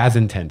 It's as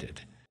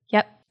intended.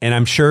 Yep. And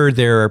I'm sure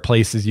there are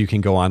places you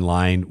can go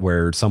online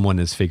where someone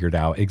has figured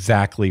out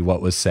exactly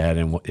what was said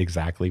and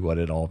exactly what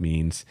it all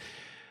means,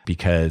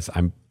 because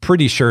I'm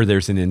pretty sure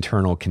there's an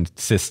internal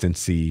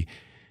consistency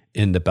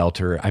in the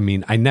Belter. I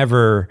mean,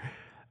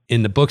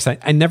 in the books,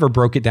 I never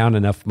broke it down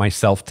enough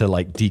myself to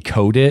like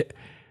decode it,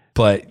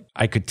 but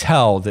I could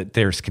tell that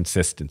there's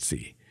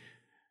consistency.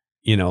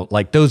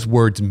 Like those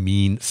words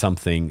mean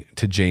something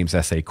to James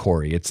S.A.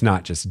 Corey. It's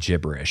not just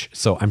gibberish.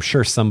 So I'm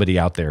sure somebody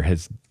out there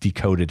has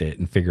decoded it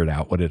and figured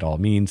out what it all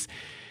means.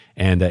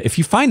 And if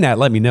you find that,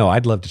 let me know.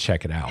 I'd love to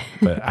check it out,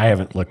 but I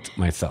haven't looked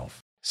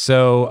myself.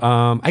 So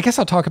I guess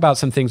I'll talk about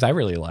some things I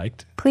really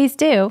liked. Please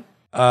do.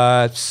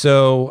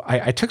 So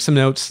I took some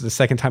notes the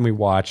second time we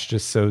watched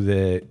just so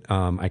that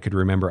I could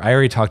remember. I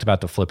already talked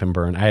about the flip and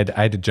burn. I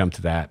had to jump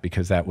to that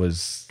because that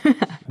was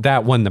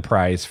that won the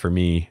prize for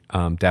me,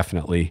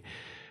 definitely.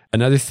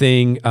 Another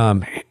thing,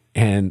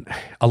 and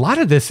a lot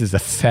of this is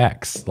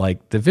effects.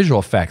 Like the visual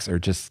effects are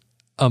just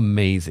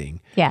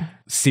amazing. Yeah.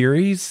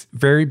 Ceres,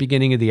 very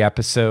beginning of the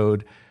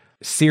episode,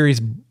 Ceres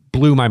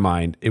blew my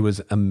mind. It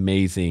was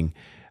amazing.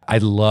 I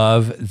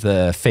love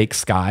the fake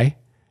sky,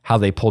 how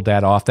they pulled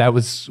that off. That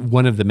was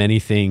one of the many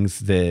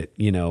things that,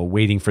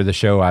 waiting for the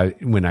show,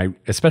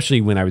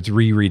 especially when I was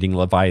rereading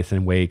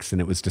Leviathan Wakes and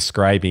it was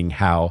describing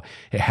how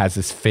it has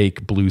this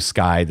fake blue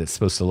sky that's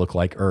supposed to look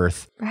like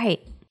Earth.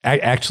 Right.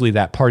 Actually,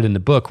 that part in the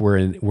book we're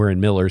in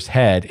Miller's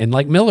head. And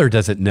like Miller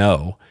doesn't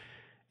know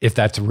if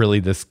that's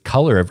really this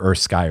color of Earth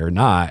sky or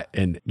not.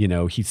 And,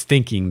 he's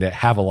thinking that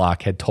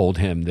Havelock had told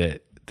him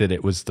that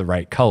it was the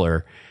right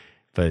color.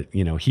 But,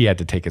 he had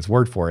to take his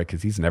word for it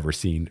because he's never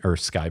seen Earth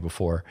sky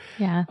before.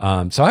 Yeah.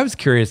 So I was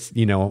curious,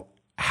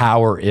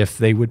 how or if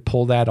they would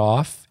pull that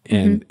off.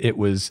 And it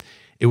was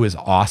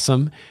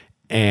awesome.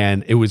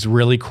 And it was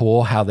really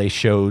cool how they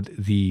showed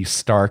the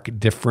stark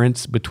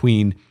difference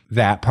between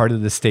that part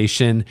of the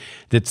station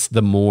that's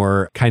the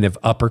more kind of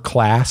upper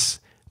class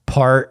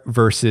part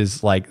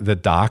versus like the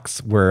docks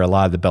where a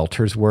lot of the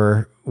Belters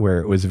were,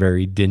 where it was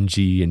very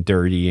dingy and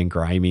dirty and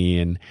grimy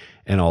and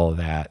all of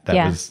that.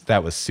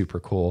 That was super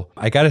cool.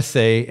 I got to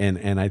say,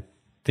 and I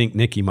think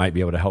Nikki might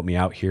be able to help me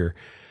out here.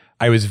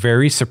 I was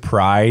very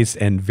surprised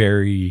and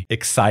very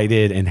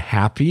excited and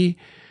happy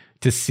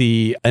to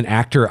see an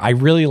actor I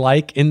really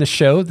like in the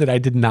show that I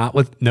did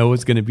not know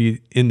was going to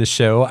be in the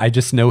show. I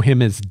just know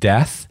him as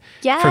Death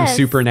from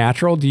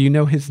Supernatural. Do you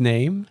know his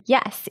name?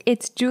 Yes,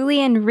 it's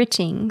Julian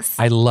Richings.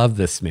 I love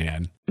this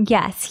man.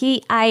 Yes,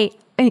 I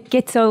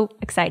get so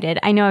excited.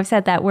 I know I've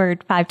said that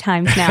word 5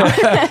 times now,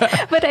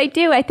 but I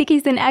do. I think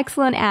he's an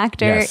excellent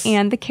actor,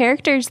 and the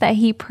characters that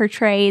he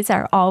portrays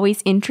are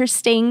always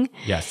interesting.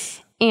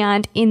 Yes.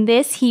 And in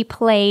this, he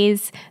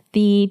plays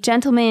the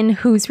gentleman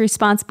who's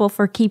responsible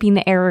for keeping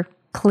the air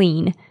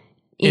clean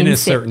in a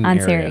certain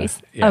area.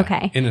 Ceres. Yeah,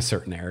 okay. In a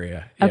certain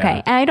area. Yeah.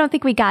 Okay. And I don't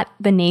think we got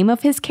the name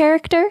of his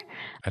character.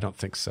 I don't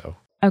think so.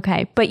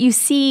 Okay. But you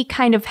see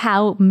kind of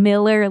how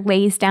Miller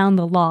lays down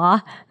the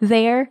law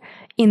there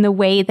in the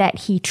way that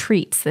he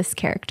treats this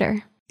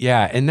character.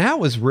 Yeah, and that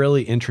was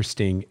really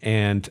interesting.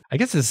 And I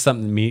guess this is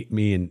something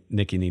me and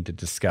Nikki need to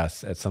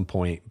discuss at some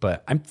point.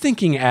 But I'm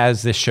thinking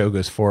as this show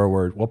goes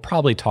forward, we'll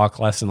probably talk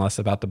less and less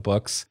about the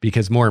books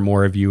because more and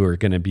more of you are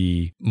going to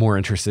be more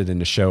interested in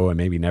the show and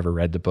maybe never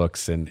read the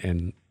books.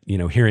 And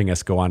hearing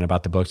us go on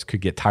about the books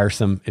could get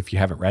tiresome if you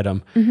haven't read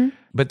them. Mm-hmm.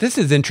 But this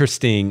is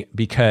interesting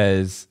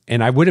because,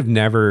 and I would have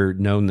never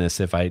known this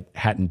if I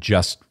hadn't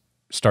just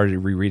started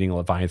rereading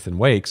Leviathan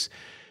Wakes,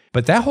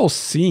 but that whole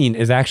scene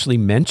is actually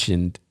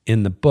mentioned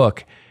in the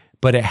book,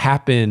 but it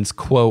happens,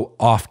 quote,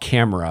 off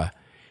camera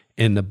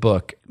in the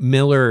book.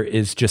 Miller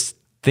is just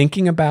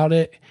thinking about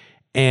it.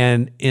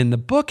 And in the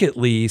book, at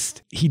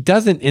least, he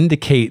doesn't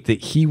indicate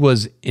that he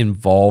was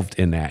involved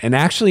in that. And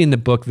actually in the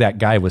book, that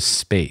guy was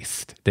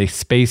spaced. They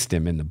spaced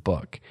him in the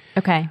book.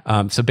 Okay.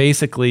 So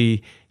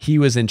basically, he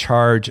was in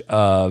charge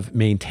of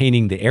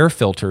maintaining the air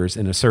filters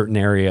in a certain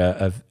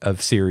area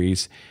of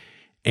Ceres.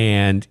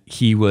 And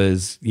he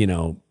was,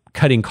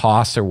 cutting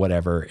costs or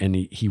whatever, and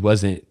he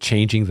wasn't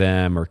changing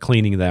them or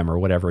cleaning them or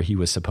whatever he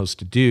was supposed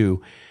to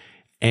do.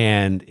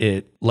 And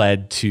it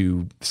led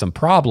to some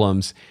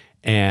problems.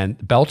 And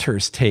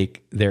Belters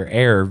take their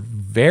air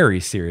very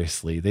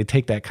seriously. They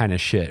take that kind of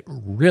shit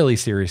really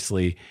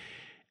seriously.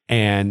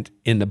 And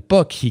in the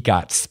book, he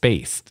got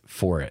spaced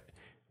for it,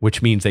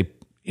 which means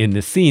in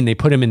the scene, they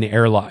put him in the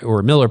airlock,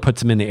 or Miller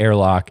puts him in the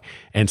airlock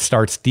and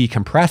starts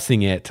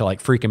decompressing it to like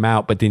freak him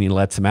out, but then he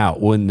lets him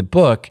out. Well, in the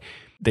book,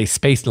 they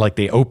spaced, like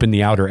they opened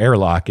the outer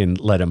airlock and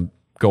let him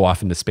go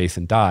off into space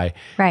and die.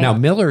 Right. Now,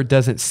 Miller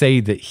doesn't say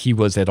that he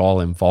was at all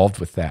involved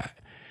with that.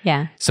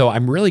 Yeah. So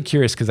I'm really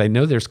curious because I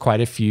know there's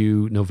quite a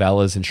few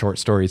novellas and short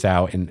stories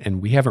out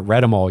and we haven't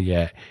read them all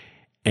yet.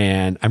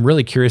 And I'm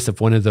really curious if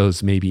one of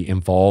those maybe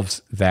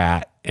involves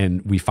that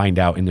and we find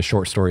out in the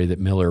short story that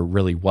Miller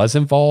really was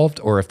involved,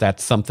 or if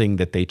that's something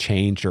that they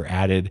changed or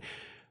added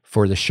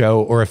for the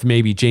show, or if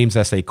maybe James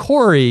S.A.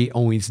 Corey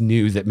always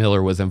knew that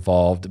Miller was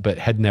involved, but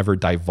had never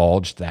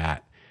divulged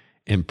that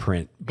in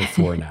print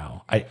before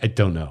now. I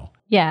don't know.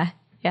 Yeah,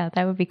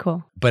 that would be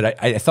cool.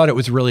 But I thought it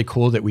was really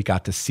cool that we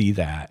got to see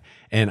that.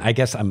 And I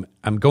guess I'm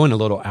going a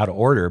little out of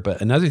order,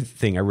 but another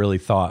thing I really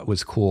thought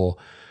was cool,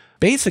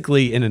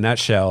 basically in a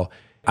nutshell,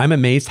 I'm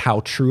amazed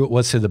how true it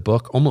was to the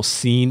book, almost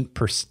scene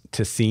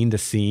to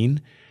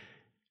scene.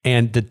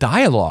 And the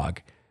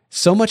dialogue,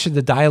 so much of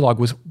the dialogue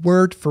was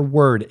word for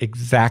word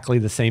exactly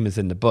the same as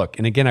in the book.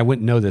 And again, I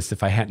wouldn't know this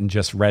if I hadn't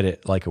just read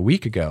it like a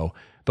week ago,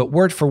 but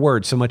word for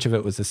word, so much of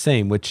it was the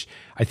same, which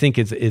I think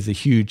is a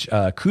huge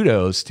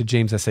kudos to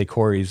James S.A.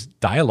 Corey's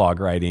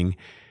dialogue writing,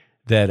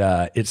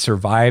 that it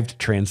survived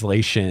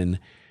translation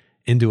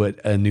into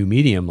a new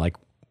medium, like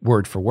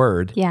word for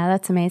word. Yeah,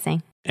 that's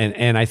amazing.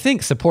 And I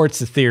think supports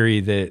the theory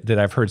that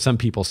I've heard some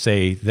people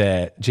say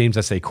that James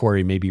S.A.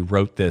 Corey maybe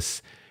wrote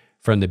this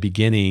from the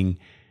beginning,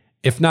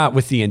 if not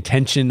with the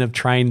intention of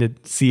trying to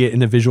see it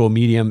in a visual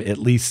medium, at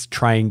least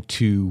trying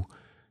to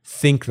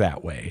think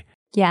that way.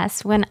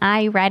 Yes, when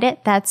I read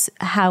it, that's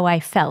how I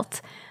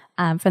felt.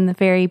 From the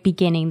very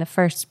beginning, the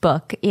first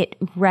book, it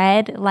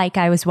read like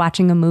I was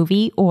watching a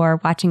movie or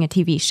watching a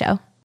TV show.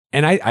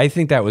 And I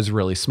think that was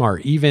really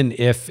smart, even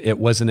if it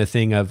wasn't a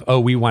thing of, oh,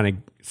 we want to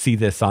see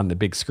this on the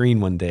big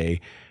screen one day,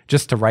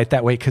 just to write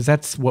that way, because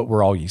that's what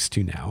we're all used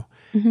to now.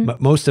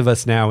 But most of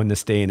us now in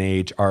this day and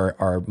age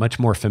are much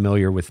more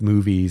familiar with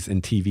movies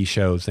and TV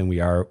shows than we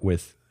are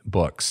with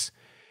books.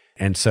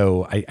 And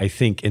so I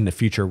think in the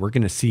future, we're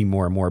going to see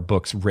more and more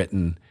books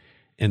written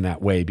in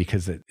that way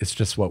because it's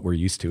just what we're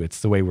used to.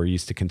 It's the way we're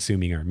used to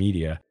consuming our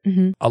media.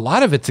 A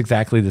lot of it's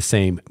exactly the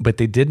same, but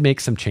they did make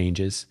some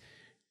changes.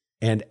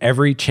 And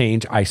every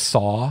change I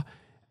saw,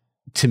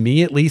 to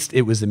me at least,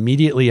 it was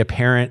immediately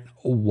apparent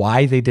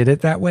why they did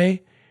it that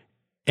way.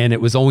 And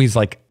it was always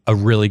like a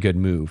really good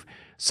move.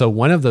 So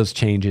one of those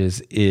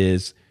changes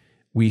is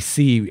we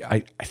see,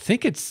 I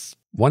think it's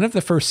one of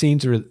the first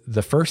scenes or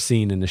the first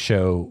scene in the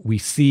show, we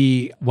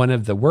see one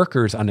of the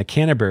workers on the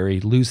Canterbury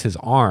lose his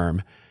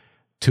arm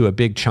to a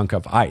big chunk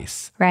of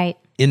ice. Right.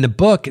 In the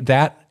book,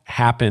 that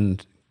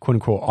happened, quote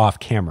unquote, off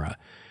camera.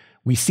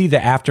 We see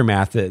the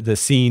aftermath, the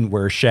scene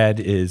where Shed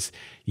is,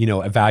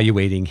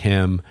 evaluating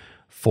him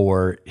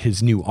for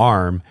his new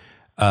arm.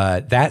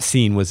 That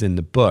scene was in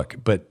the book,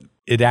 but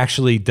it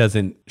actually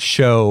doesn't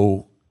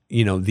show,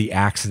 the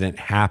accident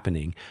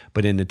happening.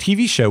 But in the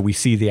TV show, we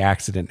see the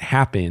accident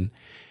happen,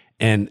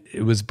 and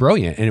it was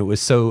brilliant. And it was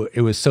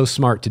so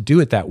smart to do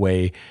it that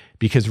way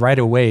because right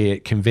away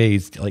it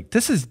conveys like,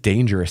 this is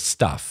dangerous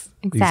stuff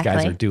these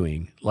guys are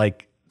doing.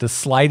 Like the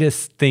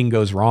slightest thing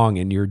goes wrong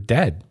and you're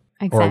dead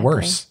or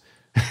worse.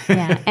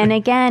 Yeah. And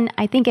again,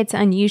 I think it's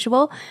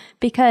unusual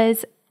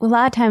because a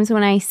lot of times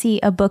when I see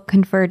a book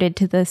converted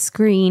to the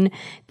screen,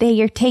 they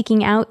are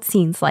taking out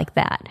scenes like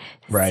that.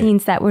 Right.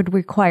 Scenes that would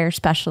require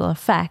special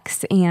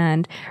effects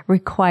and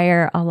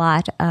require a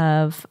lot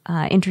of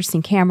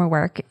interesting camera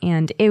work.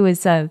 And it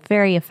was a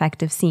very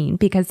effective scene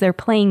because they're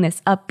playing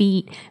this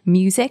upbeat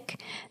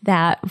music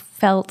that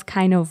felt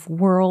kind of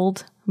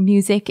world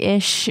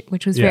music-ish,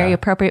 which was very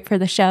appropriate for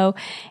the show.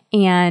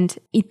 And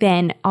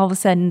then all of a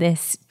sudden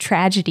this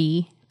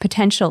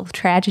potential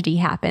tragedy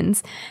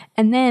happens.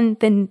 And then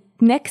the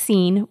next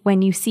scene,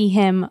 when you see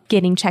him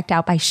getting checked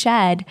out by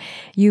Shed,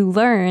 you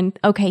learn,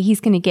 okay, he's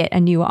going to get a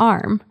new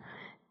arm.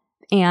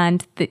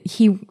 And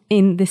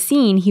in the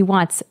scene, he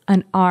wants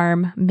an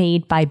arm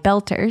made by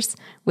belters,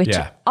 which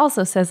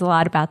also says a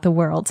lot about the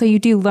world. So you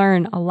do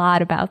learn a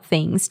lot about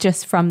things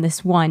just from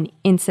this one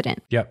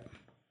incident. Yep.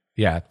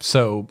 Yeah.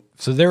 So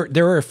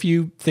there were a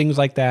few things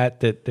like that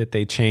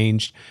they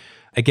changed.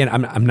 Again,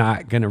 I'm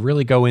not going to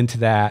really go into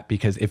that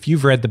because if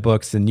you've read the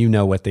books, then you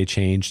know what they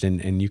changed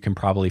and you can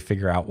probably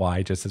figure out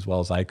why just as well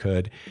as I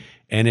could.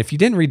 And if you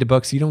didn't read the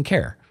books, you don't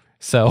care.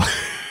 So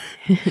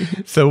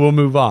so we'll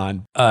move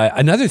on.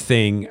 Another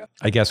thing,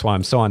 I guess, while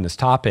I'm still on this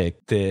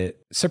topic that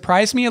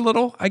surprised me a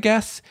little, I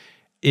guess,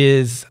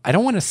 is I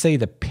don't want to say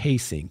the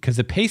pacing because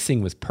the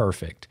pacing was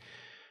perfect,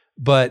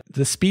 but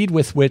the speed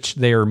with which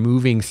they are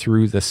moving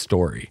through the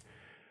story.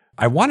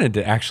 I wanted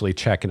to actually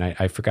check, and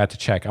I forgot to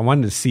check. I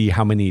wanted to see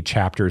how many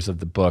chapters of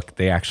the book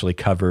they actually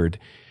covered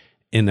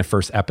in the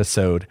first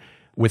episode.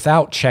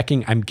 Without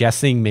checking, I'm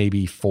guessing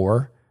maybe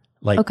 4,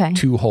 like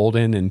 2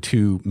 Holden and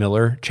 2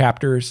 Miller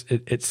chapters,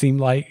 it seemed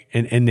like.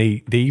 And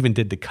they even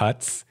did the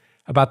cuts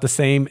about the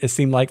same, it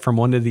seemed like, from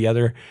one to the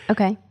other.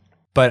 Okay.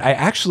 But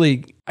I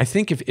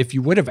think if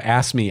you would have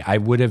asked me, I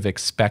would have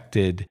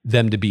expected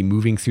them to be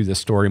moving through the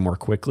story more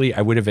quickly.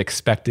 I would have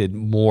expected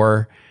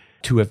more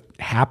to have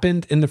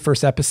happened in the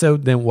first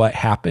episode than what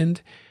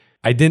happened.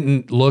 I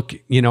didn't look,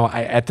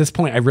 at this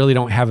point, I really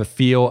don't have a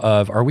feel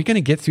of, are we going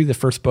to get through the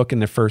first book in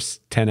the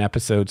first 10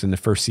 episodes in the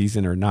first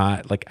season or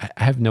not? Like,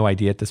 I have no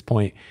idea at this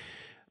point.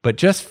 But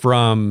just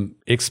from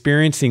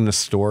experiencing the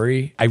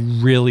story, I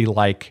really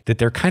like that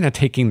they're kind of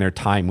taking their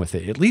time with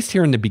it, at least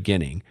here in the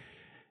beginning.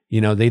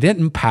 They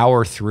didn't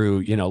power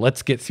through,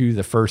 let's get through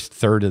the first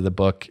third of the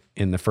book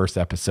in the first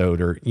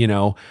episode, or,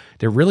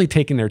 they're really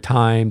taking their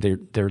time.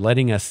 They're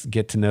letting us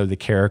get to know the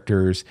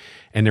characters,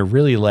 and they're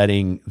really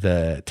letting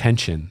the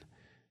tension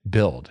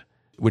build,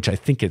 which I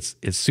think is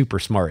super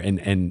smart.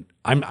 And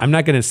I'm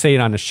not going to say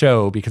it on the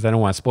show because I don't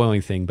want to spoil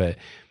anything, but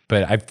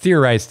I've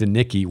theorized to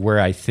Nikki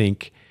where I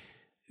think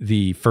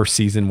the first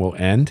season will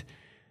end,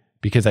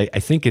 because I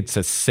think it's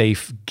a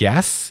safe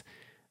guess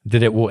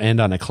that it will end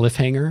on a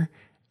cliffhanger.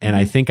 And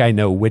I think I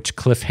know which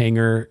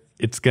cliffhanger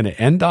it's going to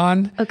end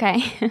on.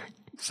 Okay.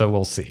 So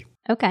we'll see.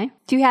 Okay.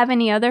 Do you have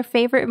any other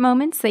favorite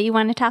moments that you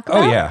want to talk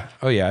about?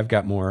 Oh, yeah. I've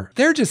got more.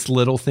 They're just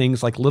little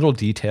things, like little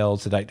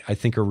details that I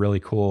think are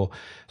really cool.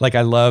 Like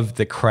I love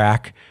the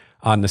crack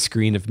on the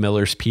screen of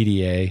Miller's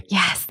PDA.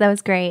 Yes, that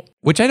was great.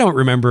 Which I don't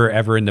remember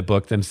ever in the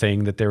book them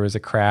saying that there was a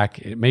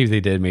crack. Maybe they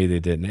did, maybe they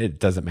didn't. It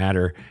doesn't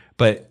matter.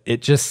 But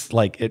it just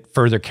like it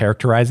further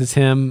characterizes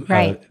him,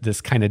 right?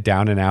 This kind of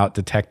down and out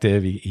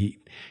detective.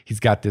 He's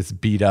got this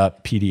beat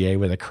up PDA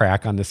with a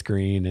crack on the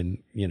screen, and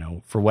you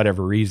know, for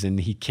whatever reason,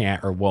 he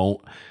can't or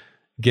won't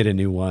get a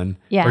new one,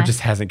 or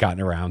just hasn't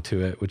gotten around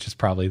to it, which is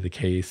probably the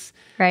case.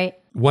 Right.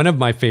 One of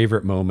my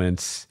favorite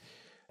moments,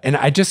 and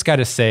I just got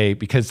to say,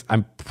 because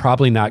I'm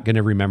probably not going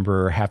to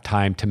remember or have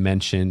time to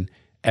mention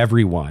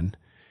everyone,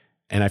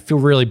 and I feel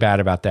really bad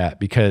about that,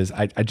 because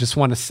I just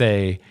want to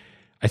say,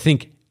 I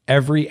think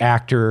every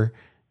actor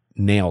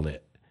nailed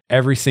it.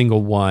 Every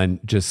single one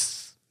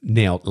just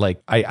nailed.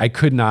 Like I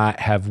could not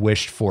have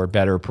wished for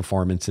better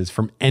performances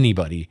from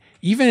anybody,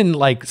 even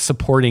like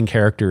supporting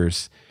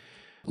characters,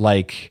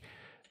 like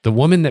the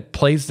woman that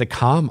plays the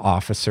comm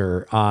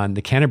officer on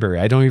the Canterbury.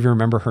 I don't even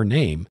remember her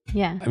name.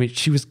 Yeah. I mean,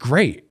 she was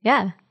great.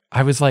 Yeah.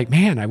 I was like,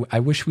 man, I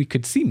wish we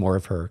could see more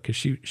of her, because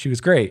she was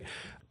great.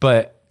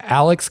 But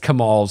Alex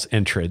Kamal's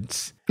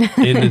entrance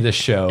into the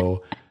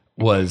show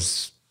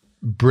was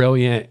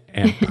brilliant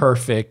and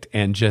perfect,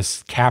 and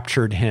just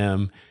captured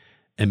him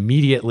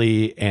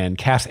immediately. And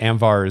Cass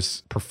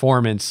Anvar's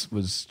performance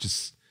was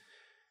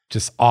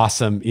just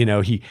awesome. You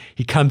know, he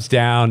comes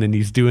down and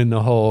he's doing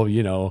the whole,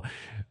 you know,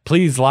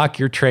 please lock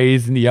your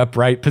trays in the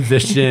upright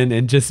position,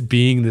 and just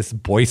being this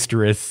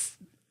boisterous,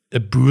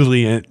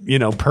 ebullient, you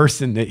know,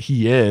 person that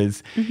he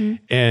is. Mm-hmm.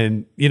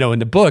 And, you know, in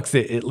the books,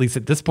 at least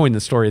at this point in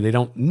the story, they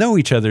don't know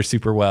each other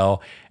super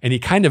well. And he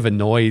kind of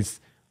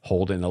annoys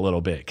Holden a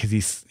little bit, because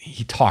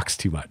he talks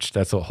too much.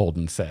 That's what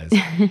Holden says.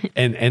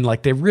 and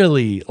like they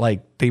really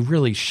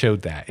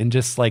showed that in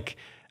just like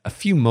a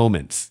few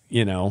moments,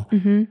 you know.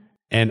 Mm-hmm.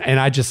 And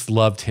I just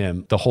loved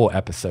him the whole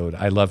episode.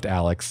 I loved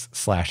Alex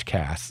 /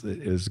 Cass.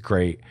 It was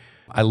great.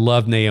 I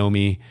love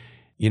Naomi.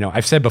 You know,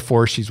 I've said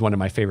before, she's one of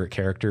my favorite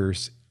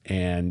characters.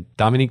 And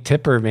Dominique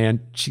Tipper, man,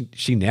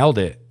 she nailed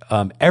it.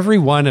 Every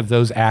one of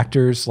those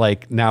actors,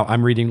 like now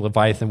I'm reading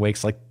Leviathan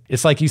Wakes, like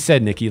it's like you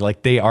said, Nikki,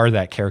 like they are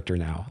that character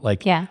now.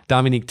 Like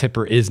Dominique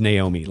Tipper is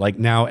Naomi. Like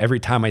now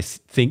every time I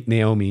think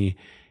Naomi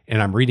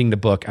and I'm reading the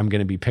book, I'm going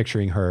to be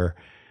picturing her.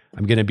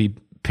 I'm going to be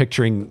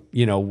picturing,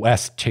 you know,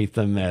 Wes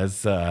Chatham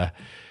as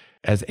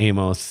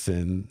Amos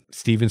and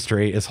Stephen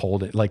Strait as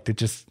Holden. Like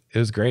it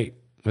was great.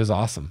 It was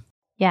awesome.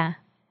 Yeah,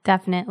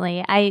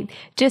 definitely. I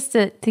just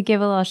to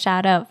give a little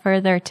shout out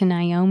further to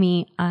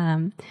Naomi,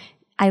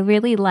 I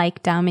really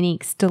like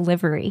Dominique's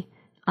delivery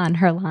on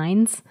her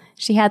lines.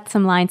 She had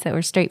some lines that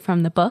were straight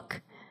from the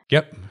book.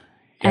 Yep.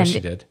 Yeah,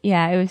 she did.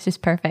 Yeah, it was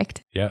just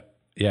perfect. Yep.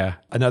 Yeah.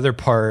 Another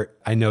part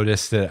I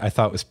noticed that I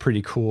thought was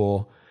pretty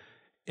cool,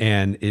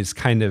 and is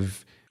kind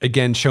of,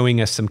 again,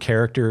 showing us some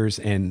characters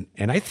and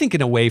I think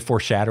in a way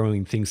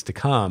foreshadowing things to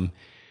come,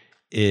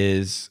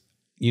 is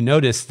you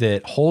notice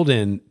that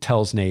Holden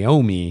tells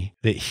Naomi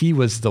that he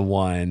was the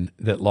one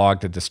that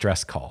logged a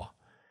distress call.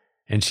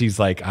 And she's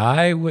like,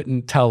 I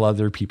wouldn't tell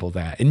other people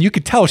that. And you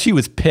could tell she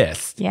was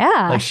pissed.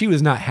 Yeah. Like she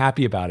was not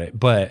happy about it.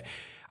 But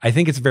I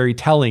think it's very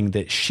telling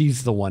that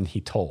she's the one he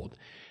told.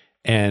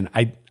 And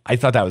I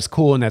thought that was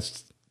cool.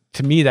 And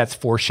to me, that's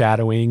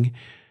foreshadowing,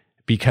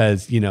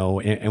 because, you know,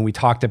 and we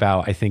talked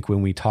about, I think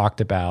when we talked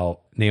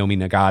about Naomi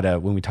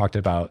Nagata, when we talked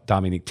about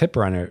Dominique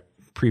Tipper on a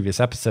previous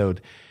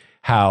episode,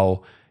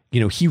 how, you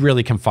know, he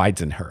really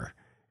confides in her.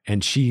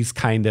 And she's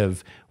kind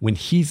of, when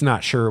he's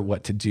not sure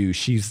what to do,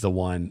 she's the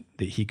one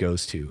that he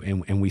goes to.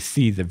 And we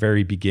see the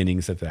very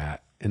beginnings of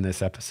that in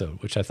this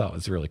episode, which I thought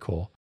was really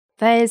cool.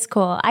 That is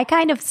cool. I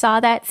kind of saw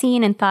that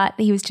scene and thought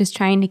that he was just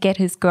trying to get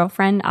his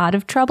girlfriend out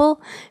of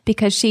trouble,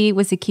 because she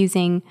was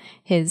accusing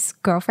his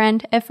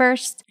girlfriend at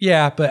first.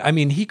 Yeah, but I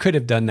mean, he could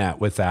have done that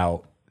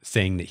without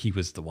saying that he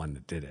was the one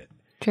that did it.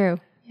 True.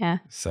 Yeah.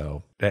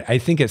 So I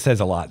think it says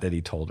a lot that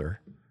he told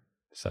her.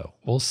 So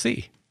we'll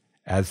see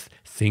as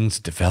things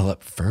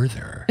develop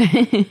further.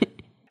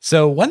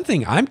 So one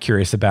thing I'm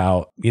curious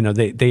about, you know,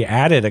 they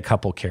added a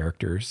couple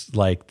characters,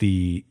 like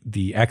the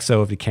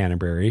XO of the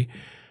Canterbury,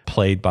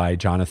 played by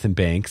Jonathan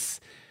Banks,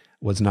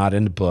 was not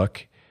in the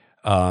book.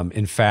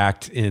 In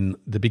fact, in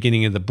the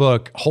beginning of the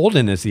book,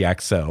 Holden is the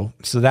XO.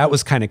 So that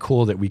was kind of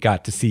cool that we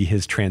got to see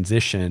his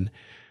transition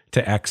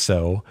to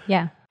XO.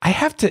 Yeah. I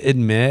have to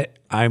admit,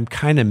 I'm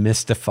kind of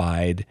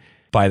mystified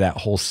by that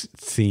whole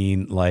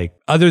scene. Like,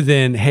 other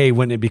than, hey,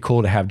 wouldn't it be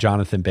cool to have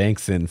Jonathan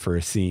Banks in for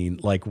a scene?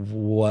 Like,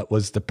 what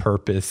was the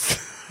purpose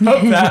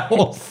of that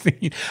whole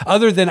scene?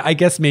 Other than, I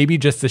guess, maybe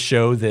just to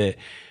show that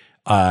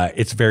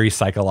it's very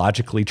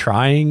psychologically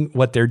trying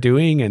what they're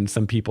doing, and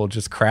some people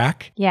just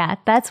crack. Yeah,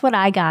 that's what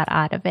I got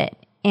out of it.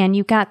 And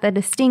you got the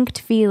distinct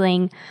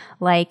feeling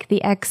like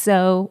the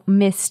XO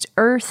missed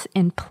earth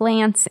and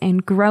plants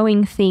and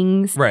growing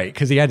things. Right,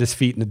 because he had his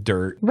feet in the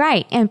dirt.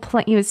 Right, and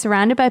he was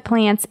surrounded by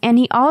plants, and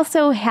he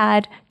also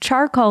had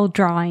charcoal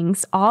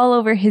drawings all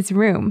over his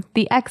room.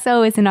 The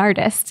XO is an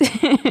artist.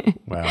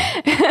 Wow.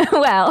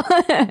 Well,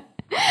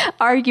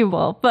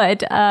 arguable,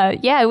 but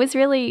yeah, it was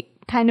really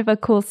kind of a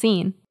cool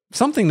scene.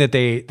 Something that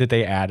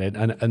they added,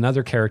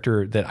 another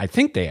character that I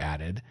think they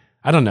added,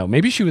 I don't know.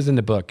 Maybe she was in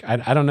the book.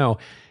 I don't know.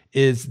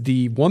 Is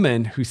the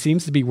woman who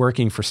seems to be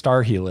working for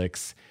Star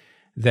Helix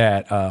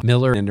that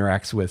Miller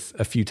interacts with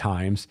a few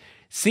times.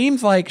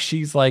 Seems like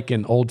she's like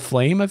an old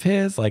flame of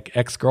his, like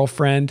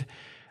ex-girlfriend.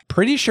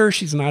 Pretty sure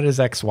she's not his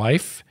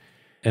ex-wife,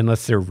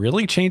 unless they're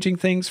really changing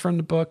things from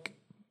the book.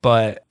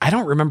 But I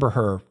don't remember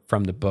her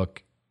from the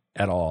book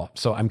at all.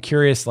 So I'm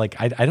curious, like,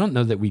 I don't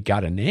know that we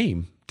got a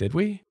name. Did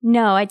we?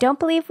 No, I don't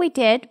believe we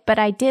did, but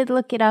I did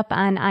look it up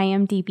on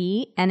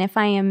IMDb. And if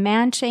I am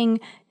matching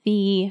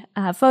the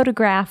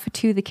photograph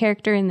to the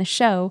character in the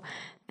show,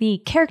 the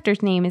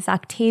character's name is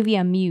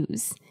Octavia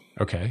Muse.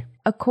 Okay.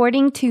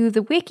 According to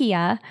the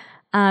Wikia,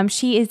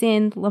 she is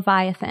in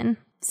Leviathan.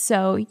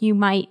 So you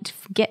might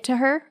get to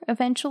her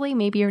eventually.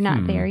 Maybe you're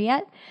not there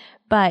yet,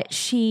 but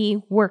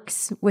she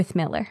works with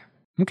Miller.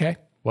 Okay.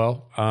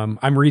 Well,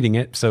 I'm reading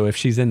it, so if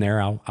she's in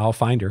there, I'll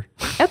find her.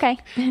 Okay.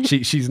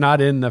 She's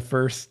not in the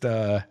first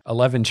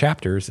 11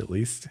 chapters, at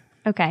least.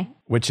 Okay.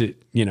 Which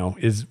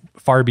is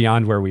far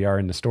beyond where we are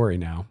in the story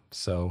now.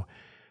 So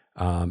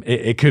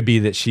it could be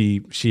that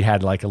she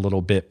had like a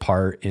little bit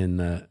part in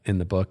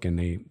the book, and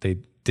they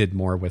did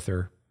more with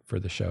her for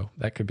the show.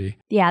 That could be.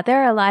 Yeah,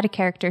 there are a lot of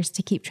characters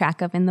to keep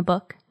track of in the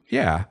book.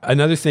 Yeah.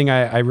 Another thing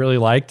I really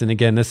liked, and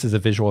again, this is a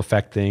visual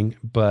effect thing,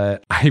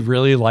 but I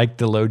really liked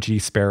the low G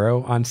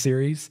Sparrow on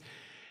series.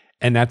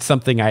 And that's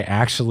something I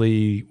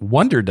actually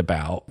wondered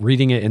about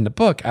reading it in the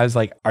book. I was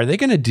like, are they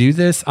going to do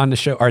this on the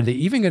show? Are they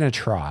even going to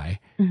try?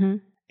 Mm-hmm.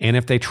 And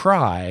if they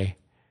try,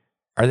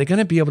 are they going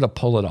to be able to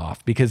pull it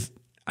off? Because,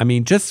 I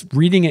mean, just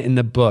reading it in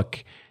the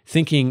book,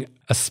 thinking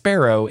a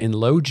sparrow in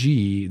low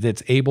G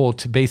that's able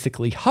to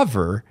basically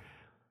hover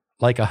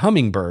like a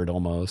hummingbird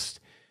almost,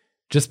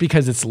 just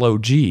because it's low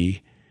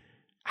G,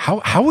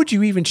 how would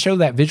you even show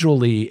that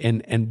visually,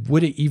 and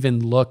would it even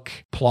look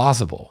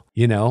plausible,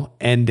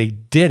 And they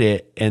did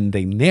it, and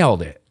they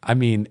nailed it. I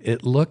mean,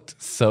 it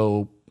looked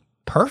so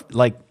perfect,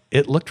 like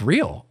it looked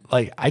real.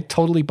 Like I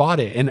totally bought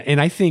it. And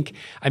I think,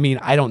 I mean,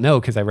 I don't know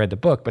because I read the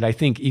book, but I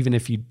think even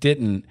if you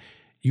didn't,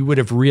 you would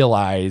have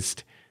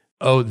realized,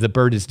 oh, the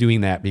bird is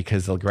doing that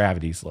because the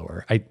gravity's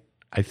lower.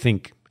 I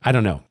think, I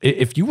don't know.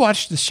 If you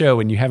watched the show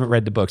and you haven't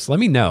read the books, let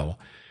me know.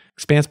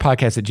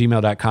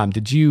 expansepodcast@gmail.com.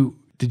 Did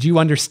you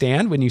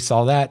understand when you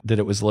saw that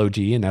it was low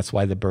G and that's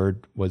why the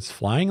bird was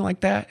flying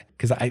like that?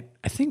 Because I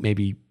think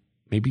maybe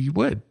you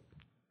would.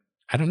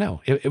 I don't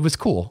know. It was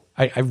cool.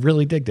 I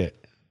really digged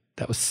it.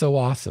 That was so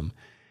awesome.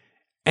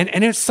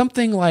 And it's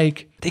something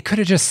like they could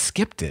have just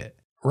skipped it,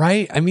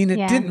 right? I mean,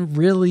 it didn't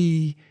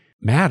really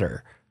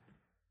matter.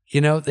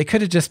 They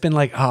could have just been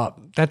like, oh,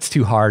 that's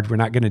too hard. We're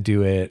not going to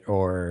do it.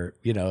 Or,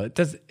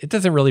 it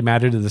doesn't really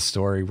matter to the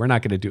story. We're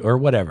not going to do, or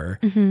whatever.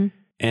 Mm-hmm.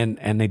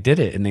 And they did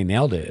it and they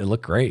nailed it. It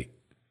looked great.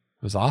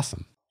 It was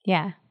awesome.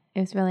 Yeah,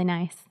 it was really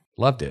nice.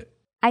 Loved it.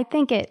 I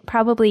think it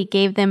probably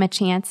gave them a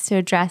chance to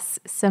address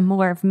some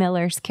more of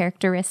Miller's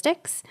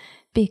characteristics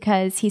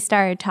because he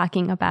started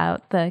talking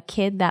about the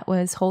kid that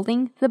was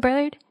holding the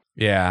bird.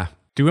 Yeah.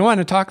 Do we want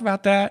to talk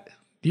about that?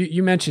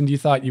 You mentioned you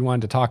thought you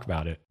wanted to talk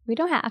about it. We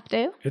don't have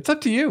to. It's up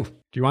to you.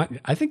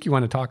 I think you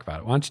want to talk about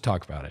it. Why don't you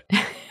talk about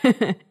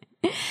it?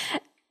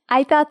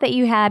 I thought that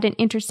you had an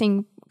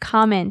interesting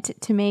comment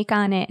to make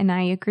on it, and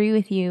I agree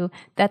with you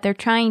that they're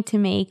trying to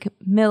make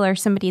Miller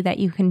somebody that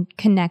you can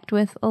connect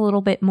with a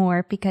little bit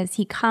more because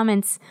he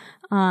comments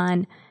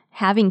on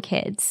having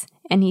kids,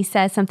 and he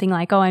says something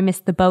like, oh, I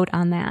missed the boat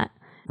on that.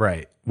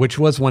 Right, which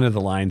was one of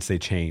the lines they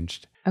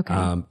changed.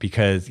 Okay.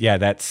 Because,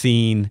 that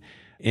scene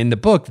in the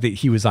book, that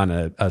he was on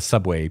a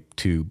subway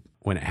tube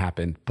when it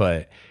happened,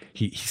 but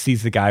he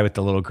sees the guy with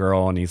the little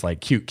girl, and he's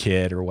like, cute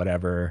kid or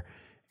whatever.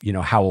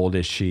 How old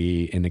is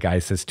she? And the guy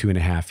says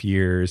 2.5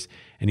 years.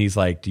 And he's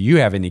like, do you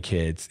have any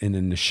kids? And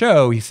in the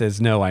show, he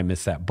says, no, I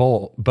missed that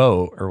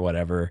boat or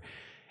whatever.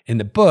 In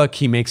the book,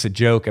 he makes a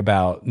joke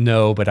about,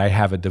 no, but I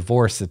have a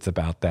divorce that's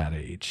about that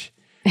age.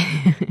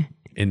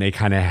 And they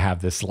kind of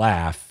have this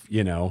laugh,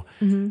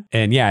 Mm-hmm.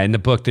 And in the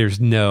book, there's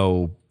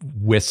no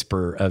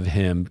whisper of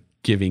him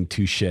giving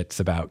two shits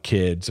about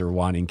kids or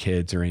wanting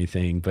kids or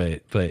anything.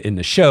 But in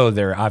the show,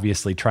 they're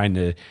obviously trying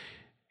to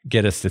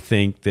get us to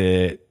think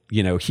that,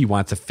 he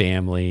wants a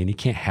family and he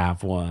can't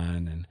have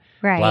one and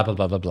blah, blah,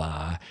 blah, blah,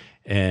 blah.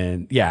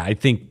 And I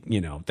think,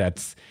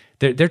 that's,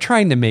 they're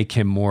trying to make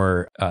him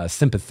more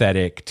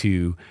sympathetic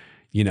to,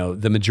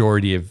 the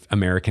majority of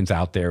Americans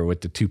out there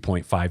with the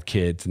 2.5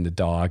 kids and the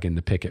dog and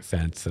the picket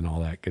fence and all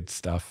that good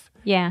stuff.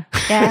 Yeah, I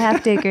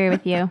have to agree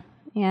with you.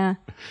 Yeah.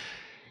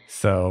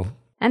 So.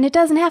 And it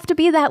doesn't have to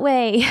be that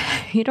way.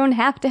 You don't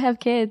have to have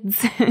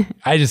kids.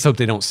 I just hope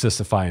they don't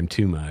sissify him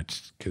too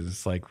much because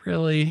it's like,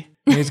 really?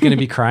 He's going to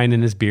be crying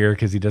in his beer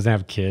because he doesn't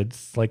have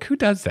kids? Like, who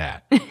does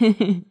that?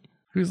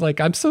 Who's like,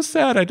 I'm so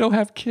sad I don't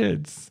have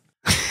kids.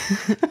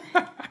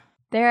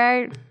 There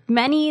are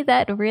many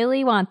that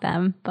really want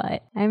them,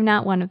 but I'm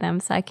not one of them,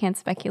 so I can't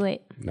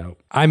speculate. No,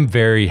 I'm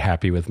very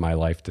happy with my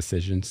life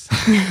decisions.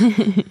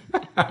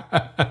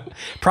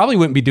 Probably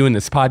wouldn't be doing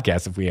this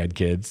podcast if we had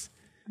kids.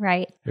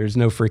 Right. There's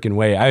no freaking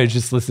way. I was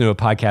just listening to a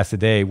podcast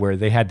today where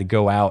they had to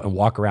go out and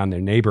walk around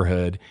their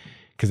neighborhood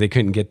because they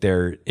couldn't get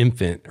their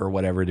infant or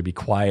whatever to be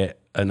quiet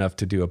enough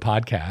to do a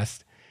podcast.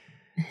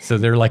 So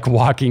they're like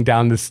walking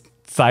down this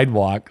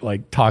sidewalk,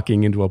 like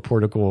talking into a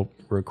portable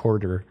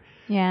recorder.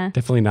 Yeah.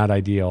 Definitely not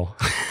ideal.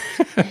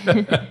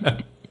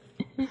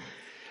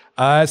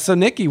 So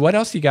Nikki, what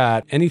else you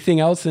got? Anything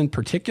else in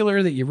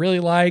particular that you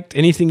really liked?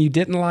 Anything you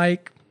didn't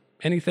like?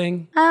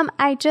 Anything?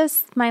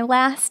 My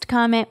last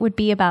comment would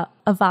be about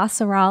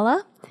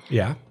Avasarala.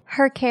 Yeah.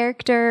 Her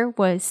character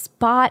was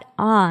spot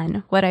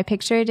on what I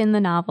pictured in the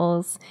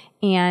novels.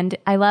 And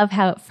I love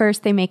how at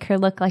first they make her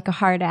look like a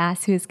hard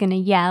ass who's going to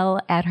yell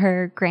at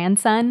her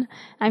grandson,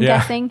 I'm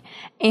guessing.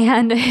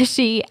 And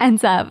she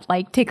ends up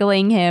like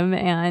tickling him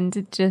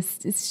and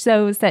just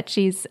shows that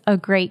she's a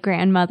great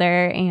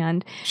grandmother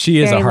and she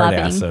is a hard loving.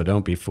 ass, so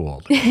don't be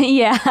fooled.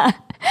 Yeah.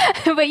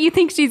 But you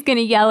think she's going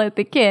to yell at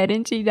the kid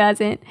and she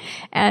doesn't.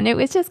 And it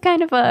was just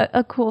kind of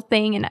a cool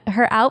thing. And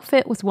her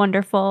outfit was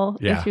wonderful.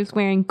 Yeah. She was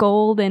wearing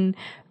gold and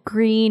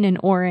green and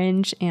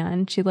orange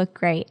and she looked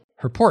great.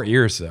 Her poor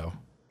ears, though.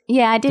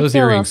 Yeah, I did Those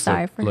feel a little earrings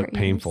sorry for her. look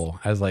painful.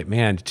 I was like,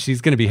 man,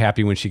 she's going to be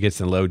happy when she gets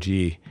in low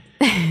G.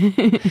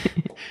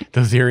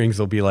 Those earrings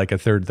will be like a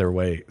third their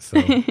weight. So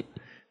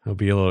it'll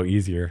be a little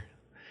easier.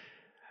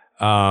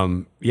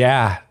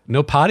 Yeah,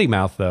 no potty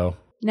mouth, though.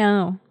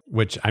 No.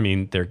 Which, I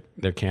mean, there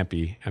can't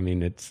be. I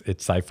mean, it's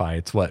sci-fi.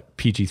 It's what,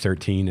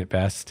 PG-13 at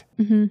best?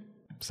 Mm-hmm.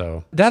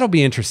 So that'll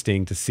be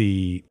interesting to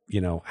see,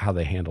 how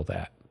they handle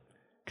that.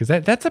 Because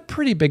that's a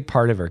pretty big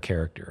part of her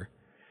character.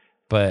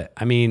 But,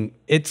 I mean,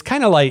 it's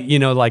kind of like,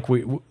 like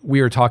we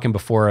were talking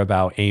before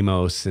about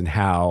Amos and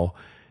how,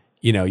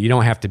 you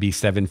don't have to be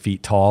 7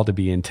 feet tall to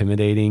be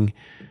intimidating.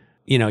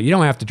 You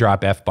don't have to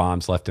drop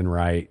F-bombs left and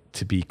right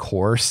to be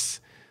coarse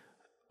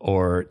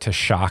or to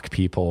shock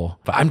people.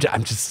 But I'm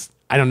just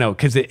I don't know,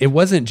 because it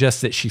wasn't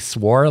just that she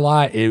swore a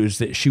lot. It was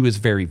that she was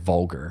very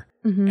vulgar.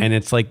 Mm-hmm. And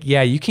it's like,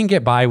 yeah, you can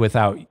get by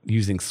without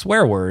using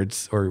swear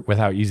words or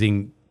without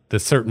using the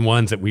certain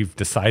ones that we've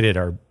decided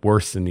are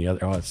worse than the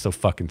other. Oh, it's so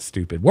fucking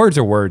stupid. Words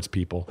are words,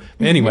 people.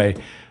 But anyway,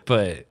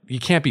 but you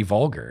can't be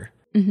vulgar.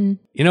 Mm-hmm.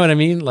 You know what I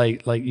mean?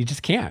 Like you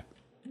just can't.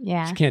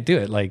 Yeah. She can't do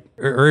it. Like,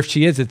 or if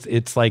she is,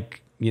 it's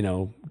like,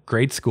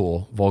 grade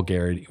school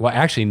vulgarity. Well,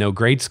 actually, no,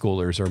 grade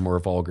schoolers are more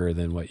vulgar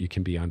than what you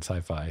can be on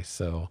sci-fi.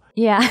 So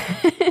yeah.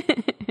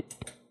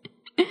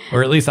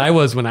 Or at least I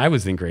was when I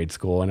was in grade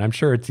school, and I'm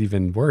sure it's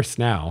even worse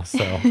now. So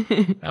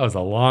that was a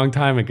long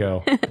time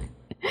ago.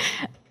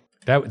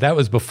 That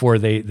was before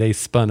they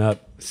spun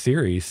up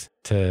series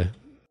to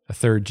a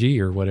third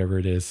G or whatever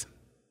it is.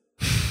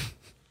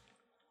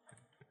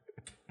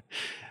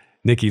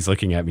 Nikki's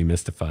looking at me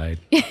mystified.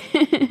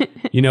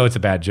 It's a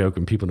bad joke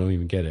and people don't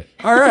even get it.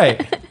 All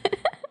right.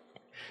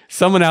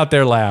 Someone out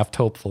there laughed,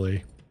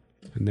 hopefully.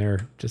 And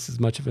they're just as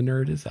much of a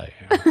nerd as I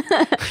am.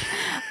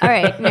 All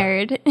right,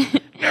 nerd.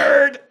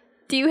 Nerd!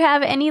 Do you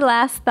have any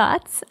last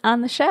thoughts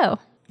on the show?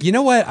 You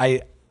know what?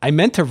 I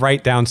meant to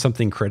write down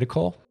something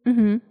critical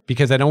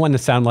because I don't want to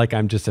sound like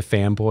I'm just a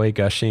fanboy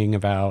gushing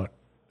about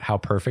how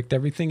perfect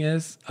everything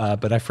is,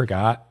 but I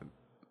forgot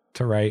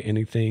to write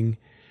anything.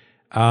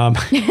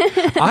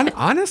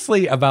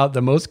 Honestly, about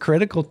the most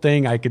critical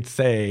thing I could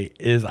say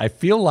is I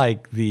feel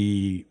like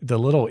the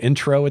little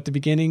intro at the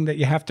beginning that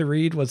you have to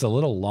read was a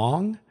little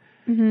long,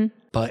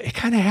 but it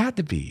kind of had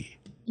to be.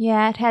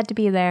 Yeah, it had to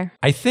be there.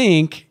 I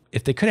think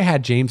if they could have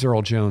had James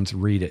Earl Jones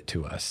read it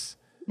to us,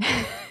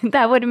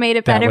 that would have made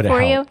it better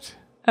for helped.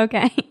 You.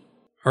 Okay.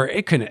 Or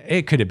it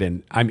could have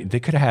been. I mean, they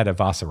could have had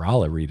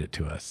Avasarala read it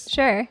to us.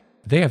 Sure.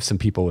 They have some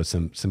people with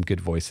some good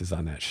voices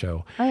on that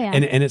show. Oh, yeah.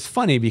 And it's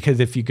funny because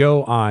if you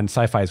go on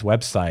Sci-Fi's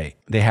website,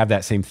 they have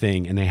that same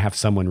thing and they have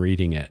someone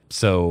reading it.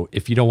 So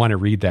if you don't want to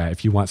read that,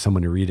 if you want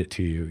someone to read it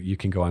to you, you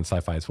can go on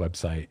Sci-Fi's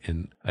website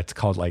and it's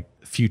called like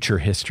Future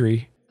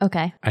History.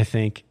 Okay. I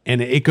think.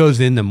 And it goes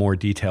into more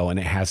detail and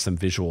it has some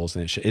visuals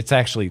and it's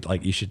actually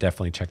like, you should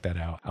definitely check that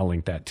out. I'll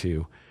link that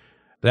too.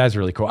 That's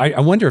really cool. I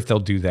wonder if they'll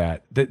do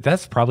that.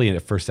 That's probably a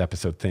first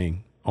episode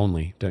thing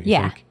only, don't you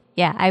think?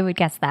 Yeah, I would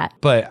guess that.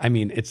 But I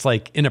mean, it's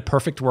like in a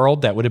perfect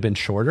world that would have been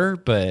shorter.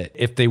 But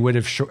if they would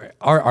have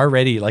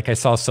already, like I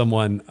saw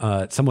someone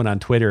on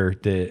Twitter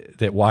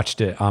that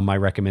watched it on my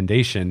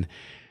recommendation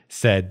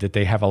said that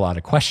they have a lot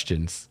of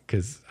questions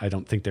because I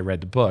don't think they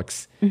read the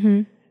books.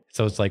 Mm-hmm.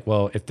 So it's like,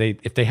 well, if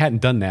they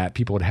hadn't done that,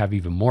 people would have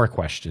even more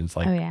questions.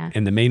 Like,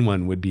 and the main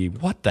one would be,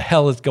 what the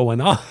hell is going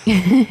on?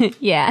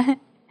 Yeah.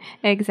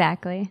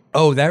 Exactly.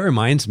 Oh, that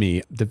reminds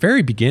me, the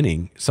very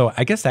beginning. So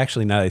I guess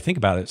actually now that I think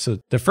about it, so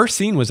the first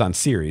scene was on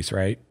Ceres,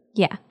 right?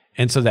 Yeah.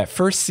 And so that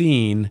first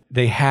scene,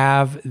 they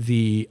have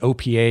the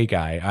OPA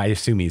guy. I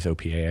assume he's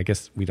OPA. I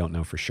guess we don't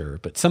know for sure.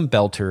 But some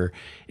belter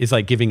is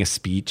like giving a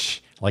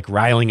speech, like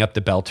riling up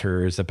the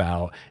belters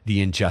about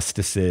the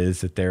injustices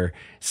that they're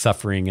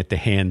suffering at the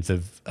hands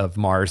of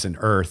Mars and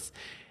Earth.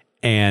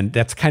 And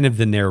that's kind of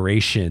the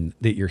narration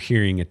that you're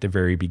hearing at the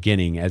very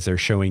beginning as they're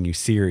showing you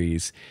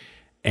Ceres.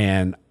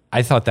 And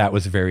I thought that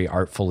was very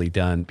artfully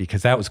done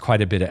because that was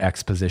quite a bit of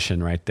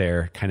exposition right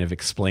there, kind of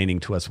explaining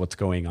to us what's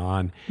going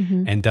on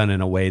and done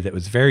in a way that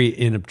was very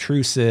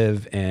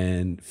inobtrusive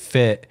and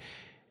fit.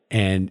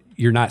 and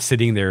you're not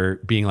sitting there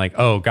being like,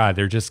 oh God,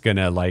 they're just going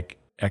to like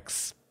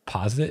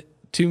exposit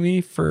to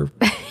me for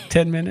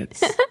 10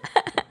 minutes.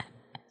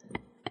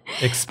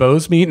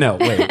 Expose me? No,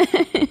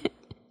 wait.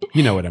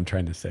 You know what I'm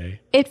trying to say.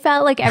 It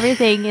felt like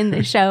everything in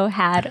the show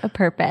had a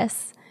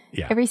purpose.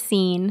 Yeah. Every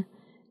scene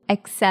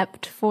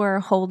except for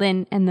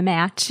Holden and the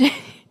match.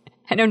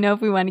 I don't know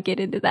if we want to get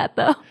into that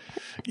though.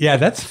 Yeah,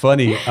 that's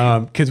funny.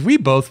 Because we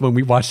both, when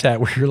we watched that,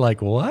 we were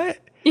like, what?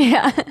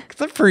 Yeah.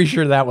 Because I'm pretty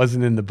sure that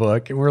wasn't in the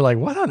book. And we're like,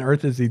 what on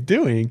earth is he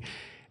doing?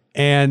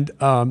 And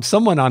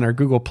someone on our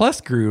Google Plus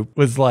group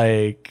was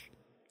like,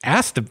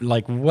 asked him,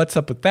 like, what's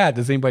up with that?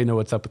 Does anybody know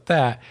what's up with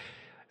that?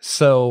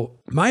 So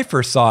my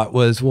first thought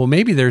was, well,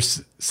 maybe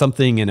there's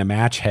something in a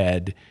match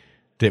head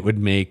that would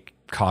make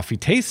coffee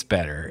taste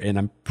better. And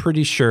I'm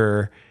pretty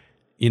sure,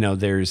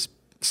 there's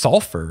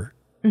sulfur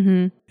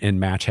in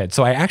match head.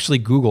 So I actually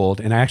Googled,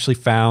 and I actually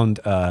found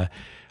on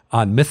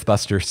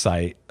Mythbusters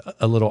site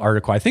a little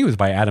article. I think it was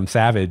by Adam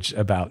Savage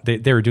about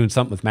they were doing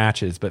something with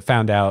matches, but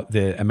found out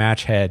that a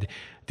match head,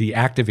 the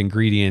active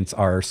ingredients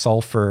are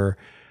sulfur,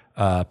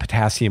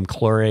 potassium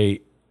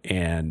chlorate,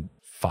 and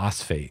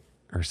phosphate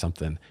or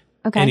something.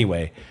 Okay.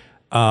 Anyway,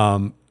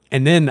 and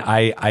then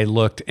I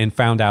looked and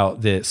found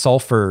out that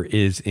sulfur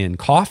is in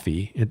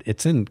coffee.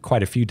 It's in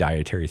quite a few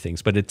dietary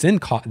things, but it's in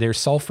there's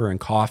sulfur in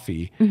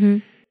coffee. Mm-hmm.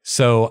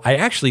 So I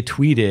actually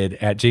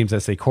tweeted at James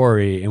S.A.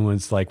 Corey and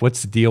was like,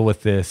 what's the deal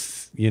with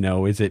this?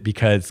 Is it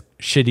because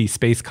shitty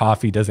space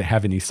coffee doesn't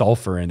have any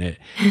sulfur in it?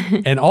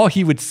 And all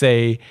he would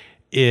say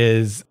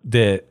is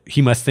that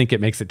he must think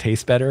it makes it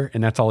taste better.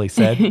 And that's all he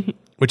said,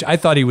 which I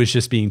thought he was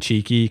just being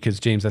cheeky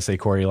because James S.A.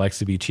 Corey likes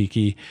to be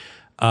cheeky.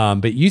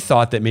 But you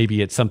thought that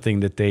maybe it's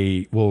something that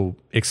they will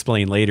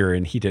explain later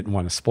and he didn't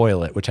want to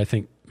spoil it, which I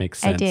think makes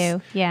sense. I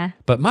do, yeah.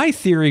 But my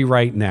theory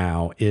right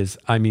now is,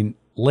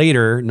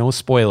 later, no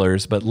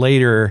spoilers, but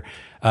later,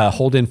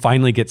 Holden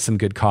finally gets some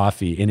good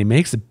coffee and he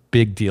makes a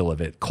big deal of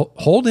it.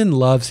 Holden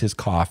loves his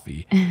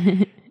coffee.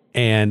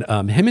 And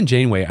him and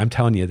Janeway, I'm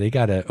telling you, they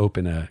got to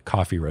open a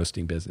coffee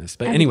roasting business.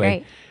 But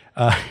anyway,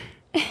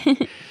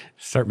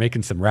 start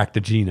making some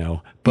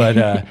Ractagino.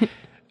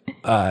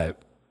 But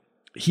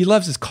he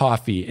loves his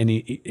coffee, and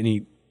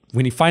he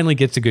when he finally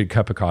gets a good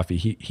cup of coffee,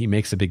 he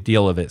makes a big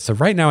deal of it. So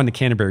right now in the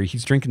Canterbury,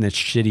 he's drinking this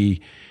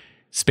shitty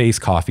space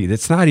coffee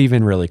that's not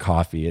even really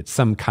coffee. It's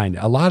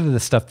a lot of the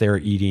stuff they're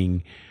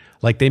eating,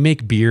 like they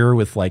make beer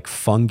with like